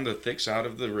 find the thick side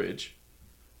of the ridge,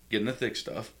 get in the thick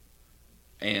stuff,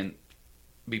 and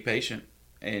be patient,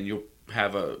 and you'll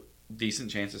have a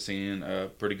decent chance of seeing a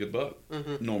pretty good buck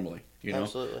normally,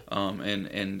 Absolutely.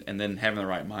 And then having the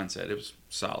right mindset. It was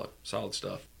solid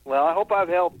stuff. Well, I hope I've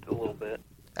helped a little bit.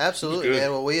 Absolutely,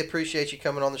 man. Well, we appreciate you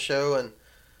coming on the show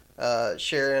and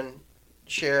sharing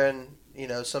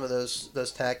some of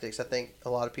those tactics. I think a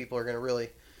lot of people are going to really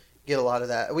get a lot of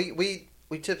that. We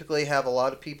typically have a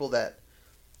lot of people that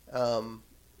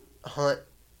hunt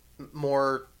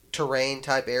more terrain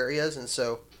type areas, and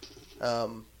so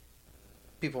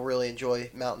people really enjoy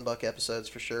mountain buck episodes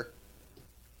for sure.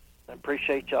 I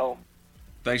appreciate y'all.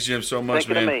 Thanks, Jim, so much,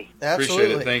 Thinking man. of me. Absolutely.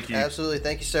 Appreciate it. Thank you. Absolutely.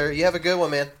 Thank you, sir. You have a good one,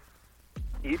 man.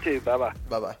 You too. Bye-bye.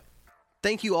 Bye-bye.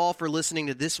 Thank you all for listening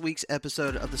to this week's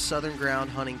episode of the Southern Ground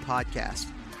Hunting Podcast.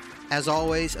 As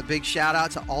always, a big shout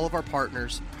out to all of our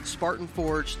partners, Spartan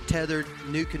Forge, Tethered,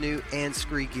 NuCanoe, and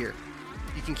Scree Gear.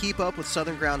 You can keep up with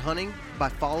Southern Ground Hunting by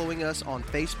following us on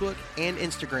Facebook and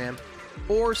Instagram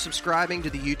or subscribing to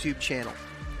the YouTube channel.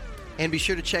 And be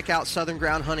sure to check out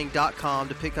southerngroundhunting.com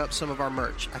to pick up some of our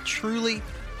merch. I truly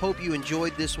hope you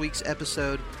enjoyed this week's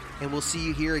episode, and we'll see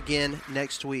you here again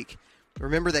next week.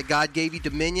 Remember that God gave you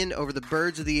dominion over the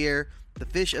birds of the air, the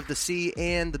fish of the sea,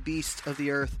 and the beasts of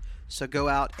the earth. So go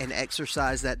out and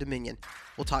exercise that dominion.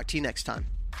 We'll talk to you next time.